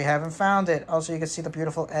there. We haven't found it. Also, you can see the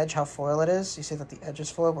beautiful edge, how foil it is. You see that the edge is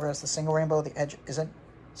foil, whereas the single rainbow, the edge isn't.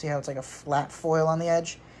 See how it's like a flat foil on the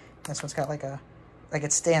edge? This one's got like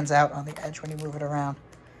it stands out on the edge when you move it around.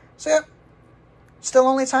 So, yeah. Still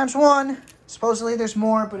only times 1. Supposedly there's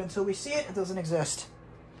more, but until we see it, it doesn't exist.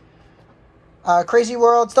 Crazy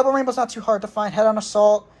Worlds. Double rainbow's not too hard to find. Head on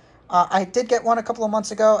Assault. I did get one a couple of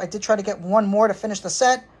months ago. I did try to get one more to finish the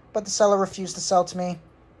set, but the seller refused to sell to me.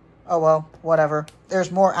 Oh, well, whatever. There's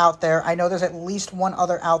more out there. I know there's at least one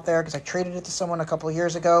other out there because I traded it to someone a couple of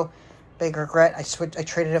years ago. Big regret. I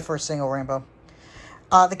traded it for a single rainbow.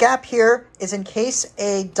 The gap here is in case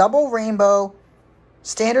a double rainbow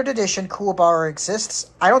standard edition Cool Bar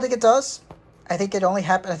exists. I don't think it does. I think it only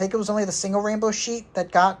happened. I think it was only the single rainbow sheet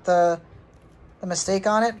that got the mistake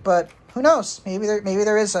on it, but who knows? Maybe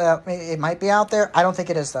there is. It might be out there. I don't think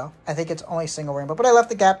it is, though. I think it's only single rainbow, but I left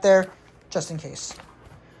the gap there just in case.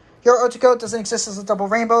 Your Otoko doesn't exist as a double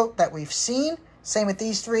rainbow that we've seen. Same with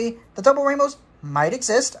these 3. The double rainbows might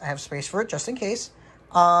exist. I have space for it just in case.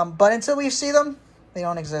 But until we see them, they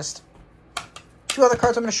don't exist. 2 other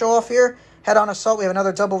cards I'm going to show off here. Head on Assault. We have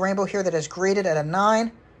another double rainbow here that is graded at a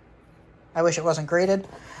 9. I wish it wasn't graded.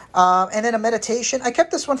 And then a Meditation. I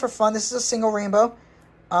kept this one for fun. This is a single rainbow.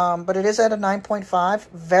 But it is at a 9.5.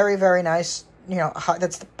 Very, very nice. You know,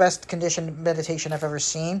 that's the best conditioned Meditation I've ever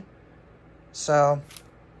seen. So,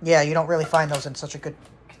 yeah, you don't really find those in such a good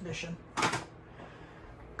condition.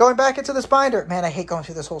 Going back into this binder. Man, I hate going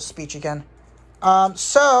through this whole speech again.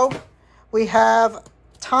 So, we have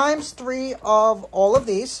times 3 of all of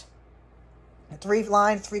these. 3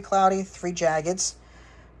 lined, 3 cloudy, 3 jaggeds.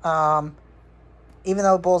 Even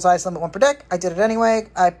though Bullseye's limit 1 per deck, I did it anyway.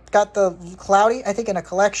 I got the cloudy, I think, in a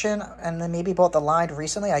collection, and then maybe bought the lined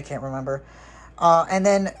recently. I can't remember. And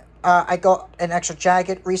then I got an extra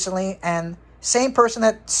jagged recently, and same person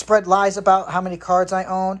that spread lies about how many cards I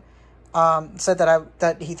own said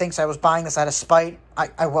that he thinks I was buying this out of spite.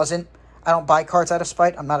 I wasn't. I don't buy cards out of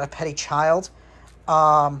spite. I'm not a petty child.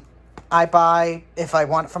 I buy if I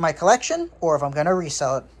want it for my collection or if I'm going to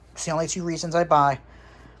resell it. It's the only 2 reasons I buy.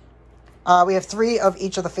 We have 3 of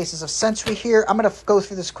each of the Faces of Sensory here. I'm going to go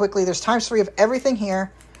through this quickly. There's times 3 of everything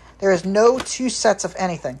here. There is no 2 sets of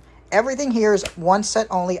anything. Everything here is 1 set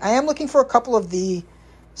only. I am looking for a couple of the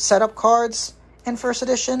setup cards in first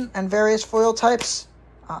edition and various foil types.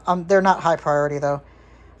 They're not high priority, though.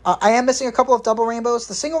 I am missing a couple of double rainbows.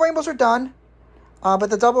 The single rainbows are done, but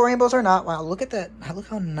the double rainbows are not. Wow, look at that. Look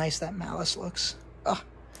how nice that Malice looks. Ugh.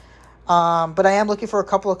 But I am looking for a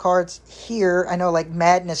couple of cards here. I know, like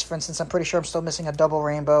Madness, for instance. I'm pretty sure I'm still missing a double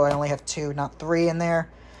rainbow. I only have 2, not 3 in there.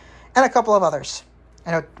 And a couple of others.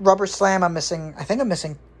 I know Rubber Slam, I'm missing... I think I'm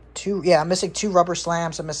missing 2... Yeah, I'm missing 2 Rubber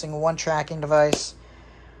Slams. I'm missing 1 tracking device.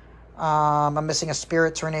 I'm missing a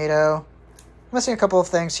Spirit Tornado. I'm missing a couple of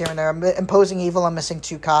things here and there. Imposing Evil, I'm missing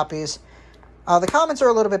 2 copies. The comments are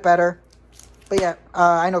a little bit better. But yeah,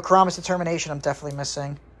 I know Kurama's Determination I'm definitely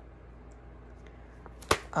missing.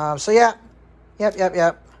 So yeah.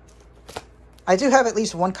 Yep. I do have at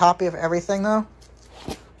least 1 copy of everything, though.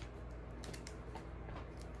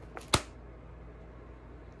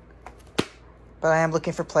 But I am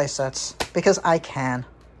looking for play sets because I can.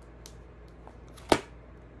 And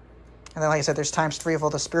then, like I said, there's ×3 of all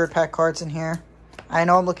the Spirit Pack cards in here. I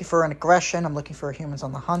know I'm looking for an Aggression. I'm looking for a Humans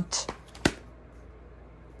on the Hunt.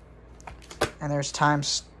 And there's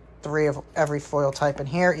 ×3 of every foil type in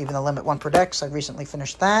here, even the limit 1 per deck. So I recently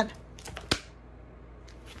finished that.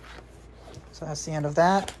 So that's the end of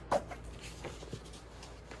that.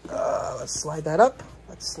 Let's slide that up.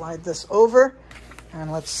 Let's slide this over.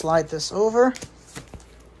 And let's slide this over.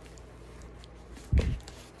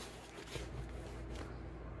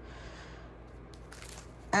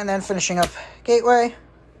 And then finishing up Gateway.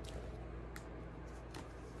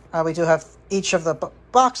 We do have each of the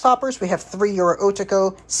box toppers. We have 3 Euro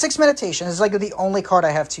Otoko, 6 Meditation. This is like the only card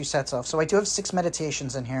I have 2 sets of. So I do have 6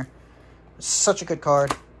 Meditations in here. Such a good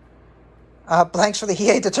card. Blanks for the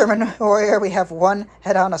Hiei Determined Warrior. We have 1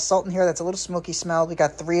 Head-On Assault in here that's a little smoky smell. We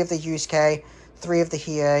got 3 of the Yusuke, 3 of the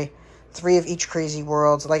Hiei, 3 of each Crazy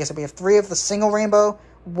Worlds. Like I said, we have 3 of the single rainbow,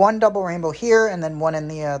 1 double rainbow here, and then 1 in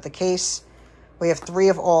the case. We have 3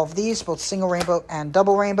 of all of these, both single rainbow and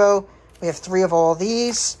double rainbow. We have 3 of all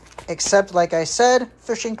these, except, like I said,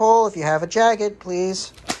 fishing pole, if you have a jagged,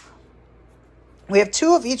 please. We have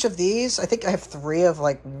 2 of each of these. I think I have 3 of,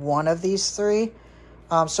 like, 1 of these 3.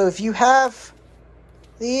 So if you have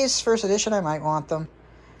these, first edition, I might want them.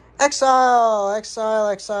 Exile, exile,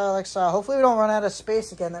 exile, exile. Hopefully we don't run out of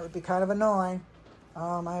space again. That would be kind of annoying.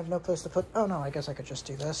 I have no place to put... Oh, no, I guess I could just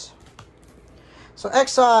do this. So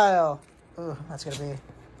exile. Ooh, that's going to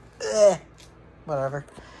be... whatever.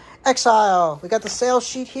 Exile. We got the sales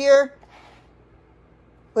sheet here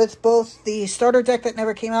with both the starter deck that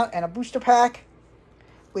never came out and a booster pack.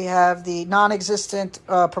 We have the non-existent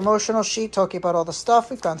promotional sheet talking about all the stuff.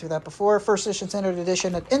 We've gone through that before. First edition, standard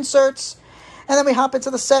edition, and inserts. And then we hop into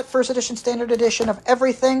the set, first edition, standard edition of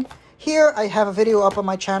everything. Here, I have a video up on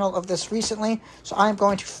my channel of this recently, so I'm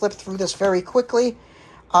going to flip through this very quickly.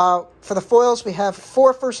 For the foils, we have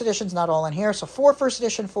 4 first editions, not all in here. So 4 first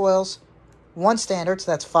edition foils, 1 standard, so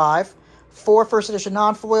that's 5. 4 first edition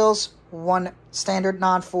non-foils, 1 standard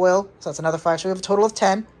non-foil, so that's another 5. So we have a total of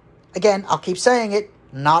 10. Again, I'll keep saying it.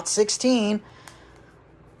 Not 16.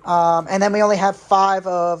 And then we only have 5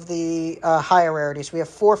 of the higher rarities. We have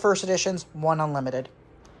 4 first editions, 1 unlimited.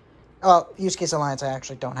 Well, Yusuke's Alliance, I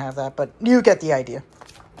actually don't have that, but you get the idea.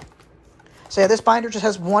 So yeah, this binder just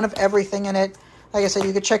has 1 of everything in it. Like I said,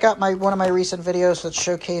 you could check out one of my recent videos that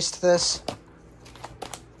showcased this.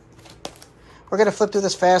 We're gonna flip through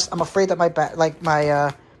this fast. I'm afraid that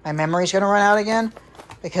my memory's gonna run out again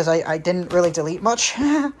because I didn't really delete much.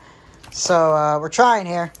 So, we're trying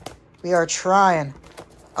here. We are trying.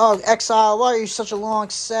 Oh, Exile, why are you such a long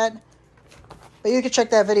set? But you can check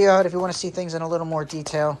that video out if you want to see things in a little more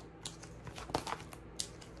detail.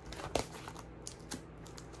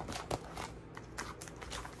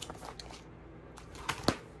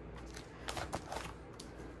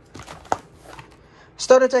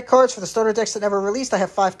 Starter deck cards for the starter decks that never released. I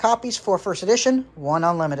have 5 copies, 4 first edition, 1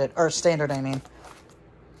 unlimited. Or standard, I mean.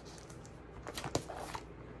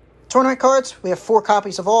 Tournament cards, we have 4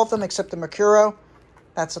 copies of all of them except the Mercuro.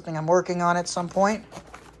 That's something I'm working on at some point.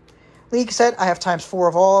 League set, I have ×4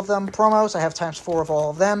 of all of them. Promos, I have ×4 of all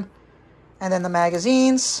of them. And then the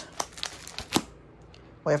magazines.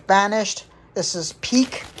 We have Banished. This is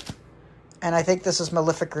Peak. And I think this is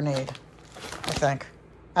Malefic Grenade. I think.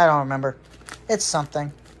 I don't remember. It's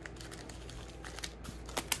something.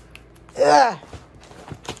 Yeah.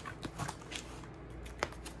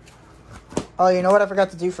 Oh, you know what I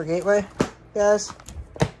forgot to do for Gateway, guys?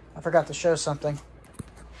 I forgot to show something.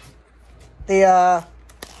 I'm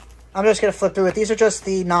just going to flip through it. These are just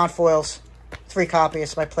the non-foils. 3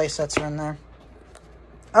 copies. My play sets are in there.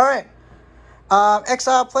 Alright.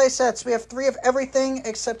 Exile play sets. We have 3 of everything,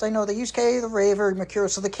 except I know the Yusuke, the Raver, Mercuro.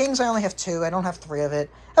 So the Kings, I only have 2. I don't have 3 of it.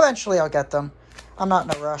 Eventually, I'll get them. I'm not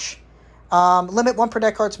in a rush. Limit 1 per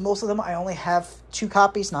deck cards. Most of them, I only have 2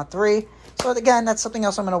 copies, not 3. So again, that's something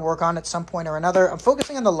else I'm going to work on at some point or another. I'm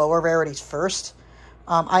focusing on the lower rarities first.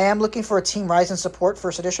 I am looking for a Team Ryzen support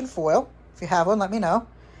first edition foil. If you have one, let me know.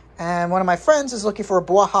 And one of my friends is looking for a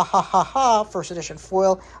Bwahahaha first edition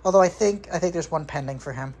foil. Although I think there's one pending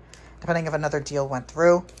for him, depending if another deal went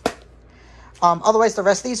through. Otherwise, the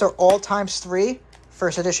rest of these are all ×3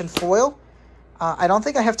 first edition foil. I don't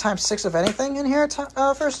think I have ×6 of anything in here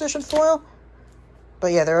first edition foil.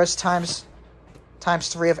 But yeah, there is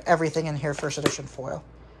 ×3 of everything in here first edition foil.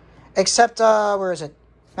 Except, where is it?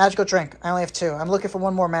 Magical Drink. I only have 2. I'm looking for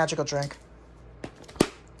 1 more Magical Drink.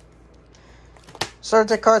 Starter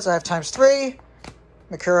deck cards, I have ×3.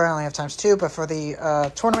 Mercuro, I only have ×2. But for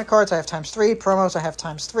the tournament cards, I have ×3. Promos, I have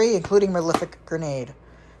 ×3, including Malefic Grenade.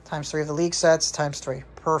 Times 3 of the league sets, times 3.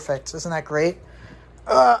 Perfect. Isn't that great?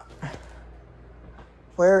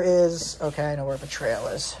 Where is... Okay, I know where Betrayal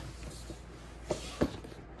is.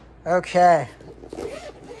 Okay.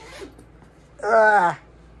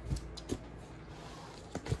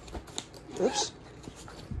 Oops.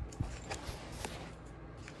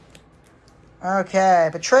 Okay,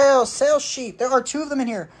 Betrayal, sales sheet. There are 2 of them in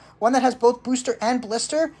here. One that has both booster and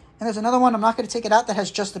blister, and there's another one, I'm not going to take it out, that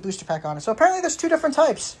has just the booster pack on it. So apparently there's 2 different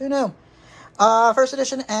types. Who knew? First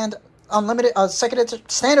edition and unlimited,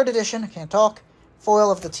 standard edition, I can't talk,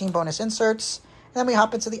 foil of the team bonus inserts. And then we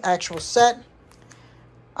hop into the actual set.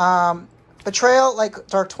 Betrayal, like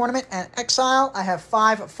Dark Tournament and Exile, I have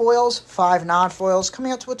 5 foils, 5 non-foils,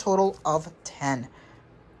 coming out to a total of 10.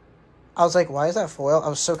 I was like, why is that foil? I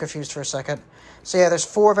was so confused for a second. So yeah, there's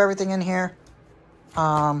 4 of everything in here.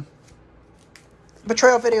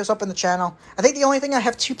 Betrayal videos up in the channel. I think the only thing I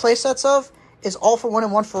have 2 playsets of is All for One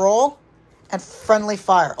and One for All and Friendly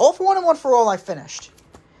Fire. All for One and One for All I finished.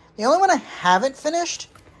 The only one I haven't finished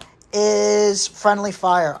is Friendly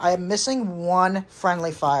Fire. I am missing 1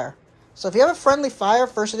 Friendly Fire. So if you have a Friendly Fire,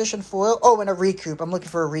 first edition foil... Oh, and a Recoup. I'm looking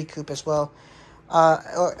for a Recoup as well.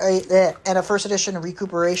 And a first edition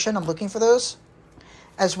Recuperation. I'm looking for those.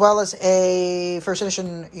 As well as a first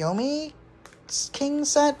edition Yomi King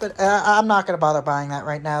set. But I'm not going to bother buying that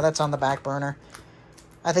right now. That's on the back burner.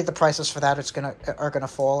 I think the prices for that are gonna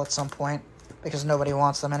fall at some point. Because nobody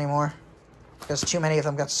wants them anymore. Because too many of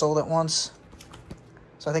them got sold at once.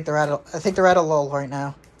 So I think they're at a lull right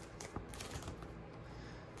now.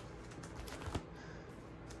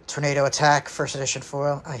 Tornado Attack, first edition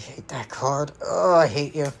foil. I hate that card. Oh, I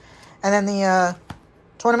hate you. And then the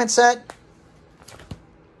tournament set.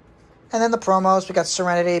 And then the promos. We got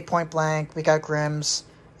Serenity, Point Blank. We got Grimm's,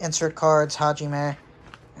 insert cards, Hajime.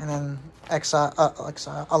 And then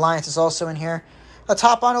Exile. Alliance is also in here. Let's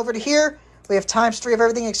hop on over to here. We have times 3 of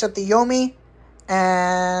everything except the Yomi.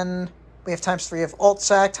 And we have times 3 of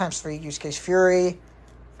Alt-Sac, times 3 use case Fury.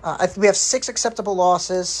 We have 6 acceptable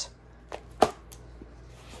losses.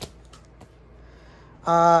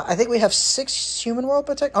 I think we have 6 Human World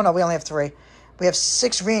Protect. Oh, no, we only have 3. We have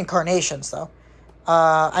 6 Reincarnations, though.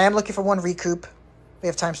 I am looking for 1 Recoup. We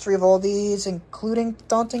have times 3 of all these, including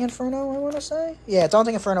Daunting Inferno, I want to say. Yeah,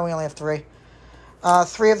 Daunting Inferno, we only have 3.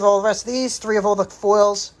 3 of all the rest of these, 3 of all the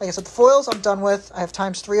foils. Like I said, the foils I'm done with. I have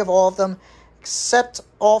times 3 of all of them, except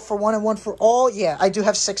All for One and One for All. Yeah, I do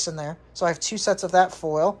have 6 in there, so I have 2 sets of that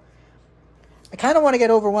foil. I kind of want to get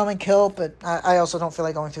Overwhelming Kill, but I also don't feel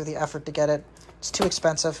like going through the effort to get it. It's too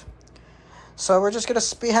expensive. So we're just going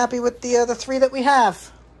to be happy with the 3 that we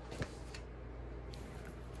have.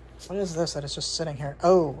 What is this that is just sitting here?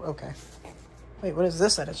 Oh, okay. Wait, what is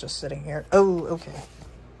this that is just sitting here? Oh, okay.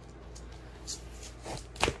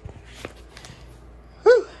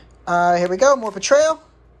 Whew. Here we go. More Betrayal.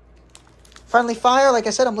 Friendly Fire. Like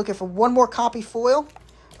I said, I'm looking for 1 more copy foil.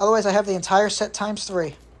 Otherwise, I have the entire set times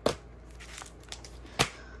 3.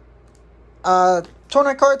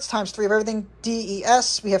 Tournament cards, times 3 of everything.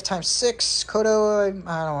 DES, we have times 6. Kodo, I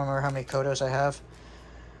don't remember how many Kodos I have.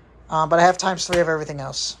 But I have times 3 of everything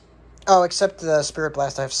else. Oh, except the Spirit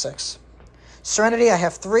Blast, I have 6. Serenity, I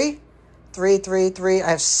have 3. 3, 3, 3. I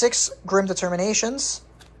have 6 Grim Determinations.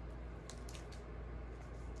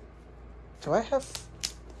 Do I have...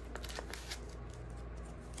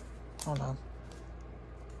 Hold on.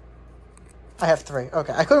 I have 3.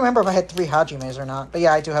 Okay, I couldn't remember if I had 3 Hajimes or not. But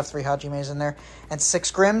yeah, I do have 3 Hajimes in there. And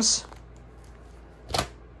 6 Grims.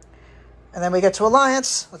 And then we get to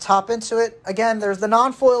Alliance. Let's hop into it. Again, there's the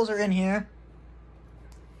non-foils are in here.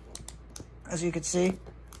 As you can see.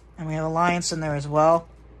 And we have Alliance in there as well.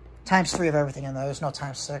 Times 3 of everything in those. No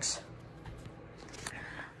times 6.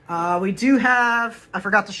 We do have... I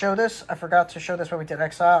forgot to show this. I forgot to show this when we did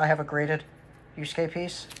Exile. I have a graded USK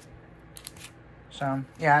piece. So,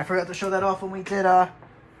 yeah, I forgot to show that off when we did that.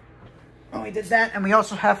 And we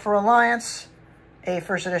also have for Alliance a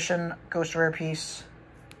first edition Ghost Rare piece.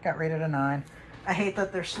 Got rated a 9. I hate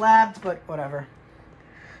that they're slabbed, but whatever.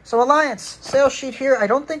 So Alliance, sales sheet here. I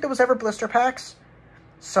don't think there was ever blister packs.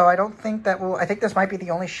 So I don't think that will... I think this might be the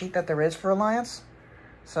only sheet that there is for Alliance.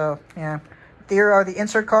 So, yeah. Here are the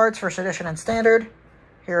insert cards, first edition and standard.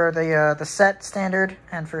 Here are the set, standard,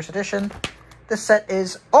 and first edition. This set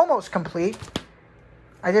is almost complete.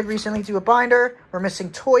 I did recently do a binder. We're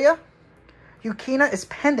missing Toya. Yukina is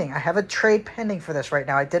pending. I have a trade pending for this right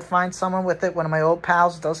now. I did find someone with it. One of my old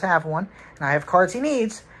pals does have one. And I have cards he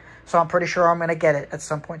needs. So I'm pretty sure I'm going to get it at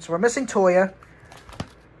some point. So we're missing Toya.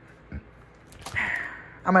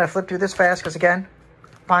 I'm going to flip through this fast because, again,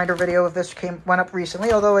 binder video of this went up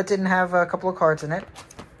recently. Although it didn't have a couple of cards in it.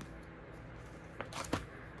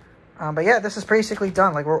 But yeah, this is basically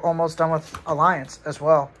done. Like, we're almost done with Alliance as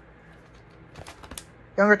well.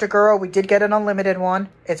 Younger Toguro, we did get an unlimited one.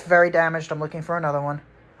 It's very damaged. I'm looking for another one.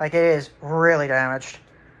 Like, it is really damaged.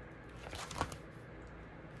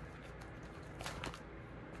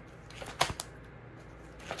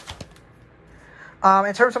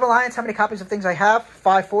 In terms of Alliance, how many copies of things I have?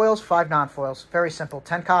 5 foils, 5 non-foils. Very simple.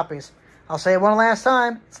 10 copies. I'll say it one last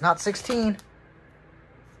time. It's not 16.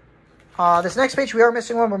 This next page, we are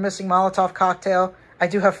missing one. We're missing Molotov Cocktail. I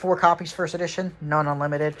do have 4 copies, first edition. None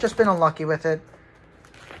unlimited. Just been unlucky with it.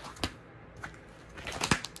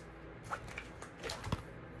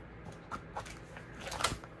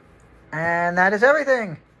 And that is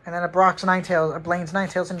everything. And then a Blaine's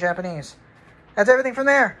Ninetales in Japanese. That's everything from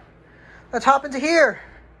there. Let's hop into here.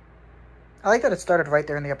 I like that it started right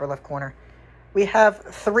there in the upper left corner. We have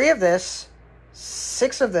 3 of this,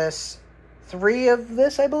 6 of this, 3 of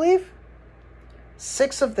this, I believe.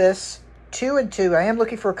 6 of this, 2 and 2. I am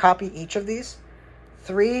looking for a copy each of these.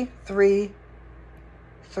 3, 3,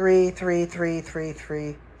 3, 3, 3, 3, 3,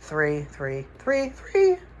 3, 3, 3,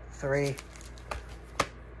 3, 3.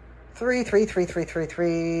 3, 3, 3, 3, 3,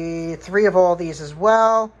 3. 3 of all these as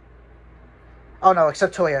well. Oh no,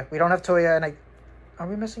 except Toya. We don't have Toya, and are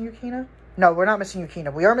we missing Yukina? No, we're not missing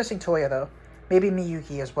Yukina. We are missing Toya, though. Maybe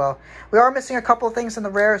Miyuki as well. We are missing a couple of things in the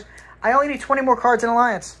rares. I only need 20 more cards in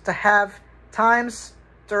Alliance to have times,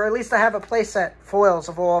 or at least to have a playset, foils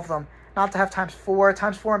of all of them. Not to have times 4.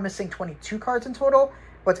 Times 4, I'm missing 22 cards in total.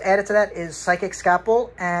 What's added to that is Psychic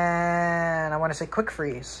Scalpel, and I want to say Quick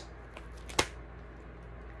Freeze.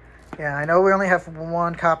 Yeah, I know we only have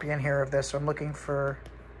 1 copy in here of this, so I'm looking for...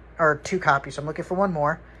 Or 2 copies, so I'm looking for 1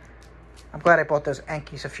 more. I'm glad I bought those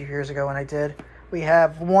Enkis a few years ago when I did. We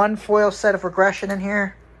have 1 foil set of Regression in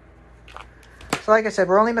here. So like I said,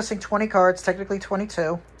 we're only missing 20 cards, technically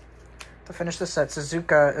 22, to finish the set.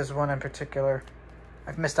 Suzuka is one in particular.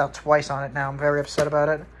 I've missed out twice on it now. I'm very upset about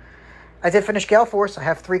it. I did finish Gale Force. I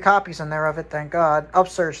have 3 copies in there of it, thank God.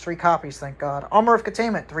 Upsurge, 3 copies, thank God. Armor of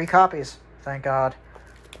Containment, 3 copies, thank God.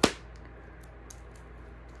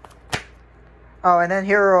 Oh, and then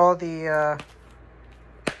here are all the,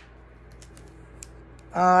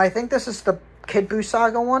 I think this is the Kid Buu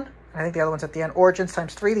Saga one. I think the other one's at the end. Origins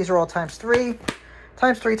 ×3. These are all ×3. ×3,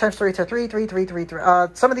 ×3, ×3, 3, 3, 3, 3.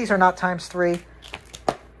 Some of these are not ×3.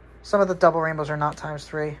 Some of the double rainbows are not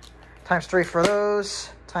 ×3. ×3 for those.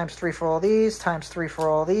 ×3 for all these. ×3 for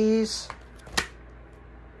all these.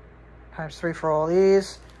 ×3 for all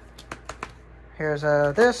these. Here's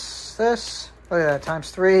this. Look at that,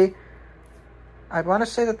 ×3. I want to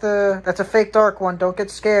say that that's a fake dark one. Don't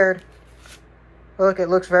get scared. Look, it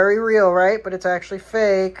looks very real, right? But it's actually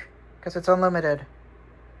fake because it's unlimited.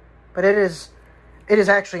 But it is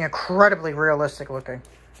actually incredibly realistic looking.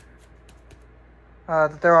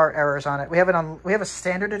 There are errors on it. We have a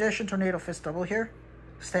standard edition Tornado Fist double here.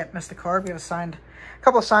 Stamp missed the card. We have a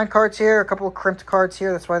couple of signed cards here, a couple of crimped cards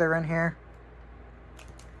here. That's why they're in here.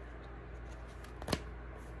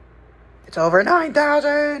 It's over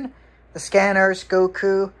 9,000. The Scanners,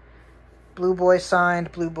 Goku, Blue Boy signed.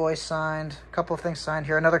 A couple of things signed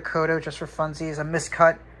here. Another Kodo just for funsies. A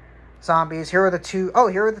miscut Zombies. Here are the 2. Oh,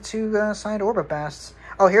 here are the 2 signed Orbit Basts.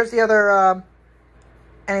 Oh, here's the other.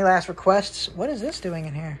 Any last requests? What is this doing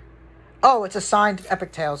in here? Oh, it's a signed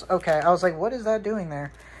Epic Tales. Okay, I was like, what is that doing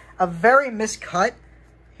there? A very miscut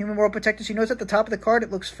Human World Protectors. You notice at the top of the card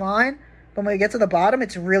it looks fine, but when we get to the bottom,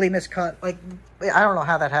 it's really miscut. Like, I don't know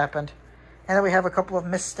how that happened. And then we have a couple of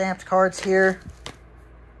misstamped cards here.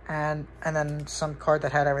 And then some card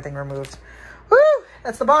that had everything removed. Woo!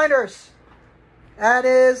 That's the binders. That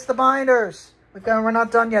is the binders. We're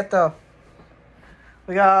not done yet, though.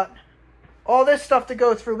 We got all this stuff to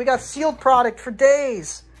go through. We got sealed product for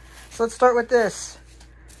days. So let's start with this.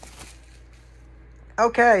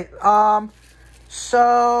 Okay.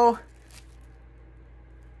 So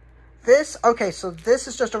this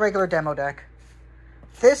is just a regular demo deck.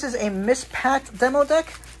 This is a mispacked demo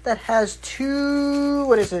deck that has 2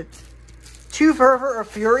 Fervor of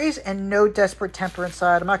Furies and no Desperate Temper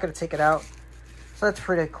inside. I'm not going to take it out. So that's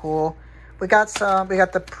pretty cool. We got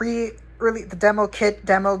the demo kit,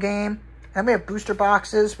 demo game. And we have booster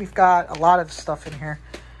boxes. We've got a lot of stuff in here.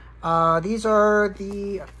 These are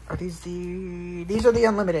the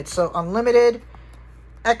unlimited. So unlimited,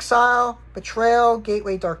 Exile, Betrayal,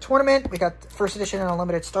 Gateway Dark Tournament. We got first edition and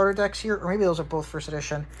unlimited starter decks here, or maybe those are both first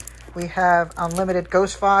edition. We have unlimited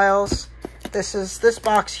Ghost Files. This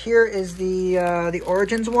box here is the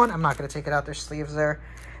Origins one. I'm not going to take it out. There's sleeves there.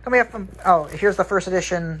 Then we have here's the first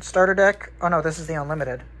edition starter deck. Oh no, this is the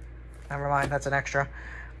unlimited. Never mind, that's an extra.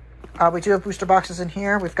 We do have booster boxes in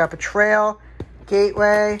here. We've got Betrayal,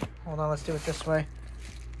 Gateway. Hold on, let's do it this way.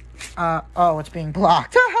 Oh, it's being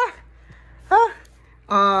blocked.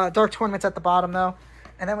 Dark Tournament's at the bottom, though.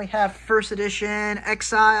 And then we have First Edition,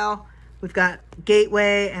 Exile. We've got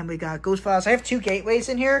Gateway, and we got Ghost Files. I have 2 Gateways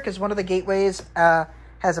in here, because one of the Gateways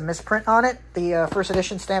has a misprint on it. The First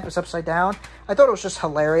Edition stamp is upside down. I thought it was just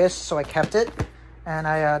hilarious, so I kept it. And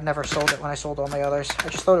I never sold it when I sold all my others. I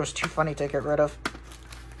just thought it was too funny to get rid of.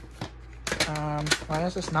 Why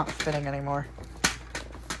is this not fitting anymore?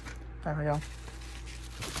 There we go.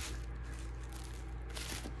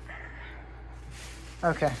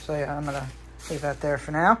 Okay, so yeah, I'm going to leave that there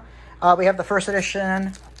for now. We have the First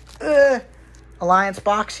Edition Alliance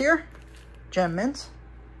box here. Gem Mint.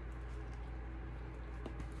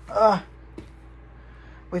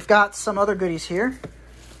 We've got some other goodies here.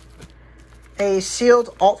 A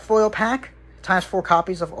sealed alt foil pack. Times 4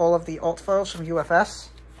 copies of all of the alt foils from UFS.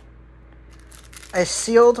 A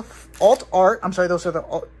sealed alt art. I'm sorry, those are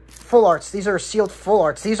the full arts. These are sealed full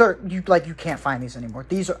arts. These are, you can't find these anymore.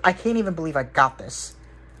 These are, I can't even believe I got this.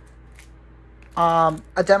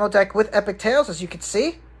 A demo deck with Epic Tales, as you can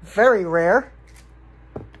see. Very rare.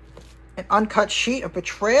 An uncut sheet of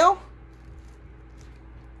Betrayal.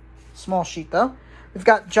 Small sheet, though. We've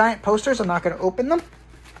got giant posters. I'm not going to open them.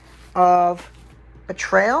 Of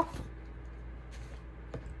Betrayal.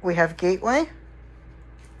 We have Gateway.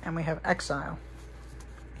 And we have Exile.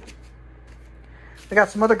 We got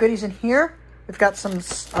some other goodies in here. We've got some,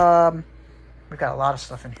 we've got a lot of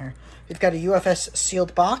stuff in here. We've got a UFS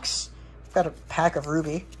sealed box. We've got a pack of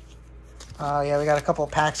Ruby. Yeah, we got a couple of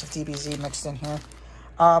packs of DBZ mixed in here.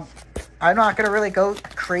 I'm not going to really go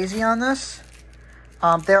crazy on this.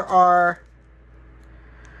 There are,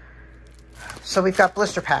 so we've got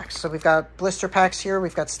blister packs. So we've got blister packs here.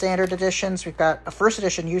 We've got standard editions. We've got a first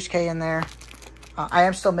edition Yusuke in there. I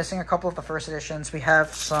am still missing a couple of the first editions. We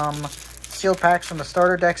have some sealed packs from the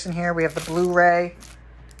starter decks in here. We have the Blu-ray.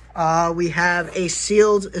 We have a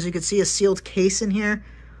sealed, as you can see, a sealed case in here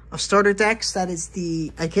of starter decks. That is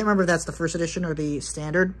the, I can't remember if that's the first edition or the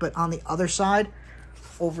standard, but on the other side,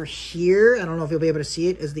 over here, I don't know if you'll be able to see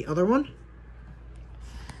it, is the other one.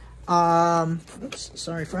 Oops,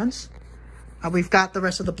 sorry, friends. We've got the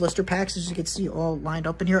rest of the blister packs, as you can see, all lined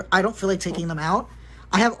up in here. I don't feel like taking them out.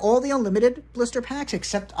 I have all the unlimited blister packs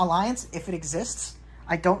except Alliance, if it exists.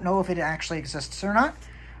 I don't know if it actually exists or not.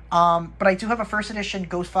 But I do have a first edition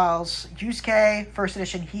Ghost Files Yusuke, first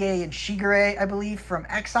edition Hiei and Shigure, I believe, from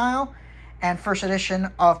Exile, and first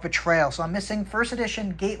edition of Betrayal. So I'm missing first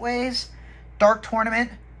edition Gateways, Dark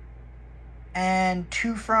Tournament, and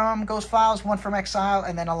 2 from Ghost Files, 1 from Exile,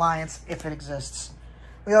 and then Alliance, if it exists.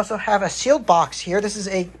 We also have a sealed box here. This is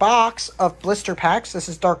a box of blister packs. This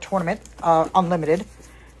is Dark Tournament, Unlimited.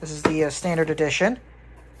 This is the standard edition.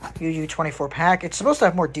 UU 24 pack. It's supposed to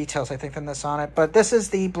have more details, I think, than this on it. But this is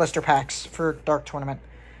the blister packs for Dark Tournament.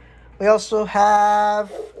 We also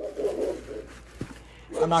have,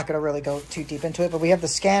 I'm not going to really go too deep into it, but we have the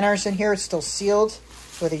scanners in here. It's still sealed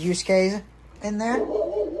with a Yusuke in there.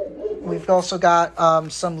 We've also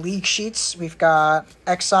got some league sheets. We've got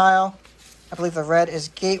Exile. I believe the red is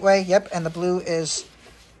Gateway. Yep, and the blue is,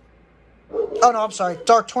 oh no, I'm sorry.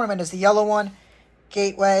 Dark Tournament is the yellow one.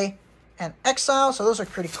 Gateway and Exile, so those are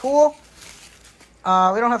pretty cool. We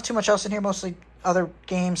don't have too much else in here, mostly other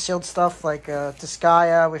game sealed stuff like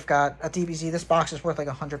Disgaea. We've got a DBZ. This box is worth like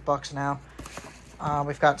 $100 now.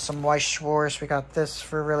 We've got some Weiss Schwarz. We got this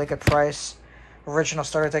for a really good price. Original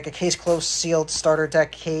starter deck, a case closed sealed starter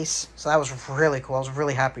deck case. So that was really cool. I was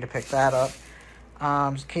really happy to pick that up.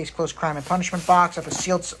 Case closed Crime and Punishment box. I have a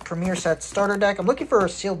sealed Premier Set starter deck. I'm looking for a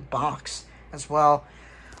sealed box as well.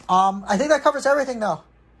 I think that covers everything, though.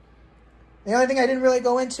 The only thing I didn't really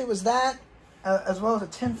go into was that, as well as a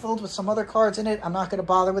tin filled with some other cards in it. I'm not going to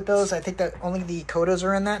bother with those. I think that only the Kodos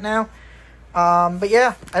are in that now. But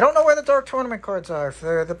yeah, I don't know where the Dark Tournament cards are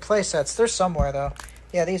for the play sets. They're somewhere, though.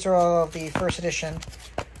 Yeah, these are all of the first edition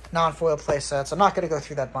non-foil play sets. I'm not going to go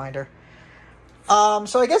through that binder.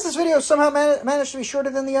 So I guess this video somehow managed to be shorter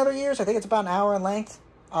than the other years. I think it's about an hour in length.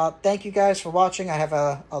 Thank you guys for watching. I have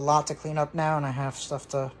a lot to clean up now, and I have stuff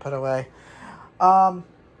to put away.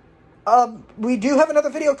 We do have another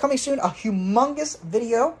video coming soon, a humongous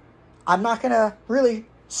video. I'm not going to really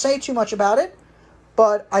say too much about it,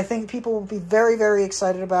 but I think people will be very, very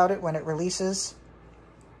excited about it when it releases.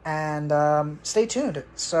 And stay tuned.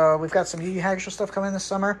 So we've got some Yu Yu Hakusho stuff coming this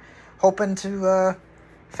summer. Hoping to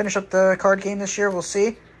finish up the card game this year. We'll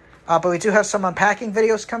see. But we do have some unpacking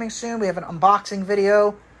videos coming soon. We have an unboxing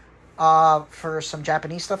video for some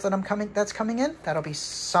Japanese stuff that's coming in. That'll be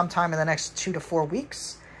sometime in the next 2 to 4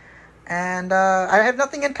 weeks. And I have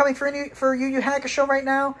nothing incoming for Yu Yu Hakusho right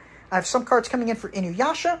now. I have some cards coming in for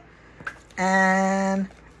Inuyasha, and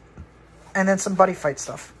then some buddy fight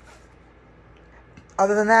stuff.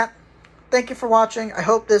 Other than that, thank you for watching. I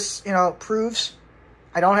hope this, proves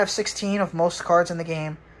I don't have 16 of most cards in the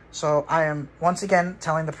game. So I am, once again,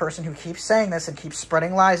 telling the person who keeps saying this and keeps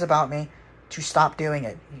spreading lies about me to stop doing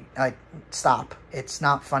it. Like, stop. It's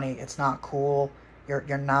not funny. It's not cool.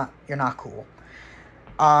 You're not cool.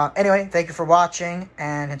 Anyway, thank you for watching,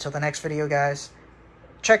 and until the next video, guys,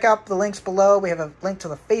 check out the links below. We have a link to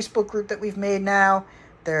the Facebook group that we've made now.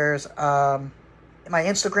 There's, my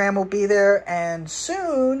Instagram will be there, and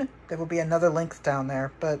soon there will be another link down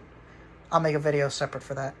there, but I'll make a video separate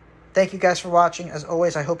for that. Thank you guys for watching. As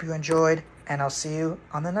always, I hope you enjoyed, and I'll see you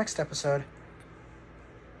on the next episode.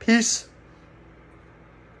 Peace.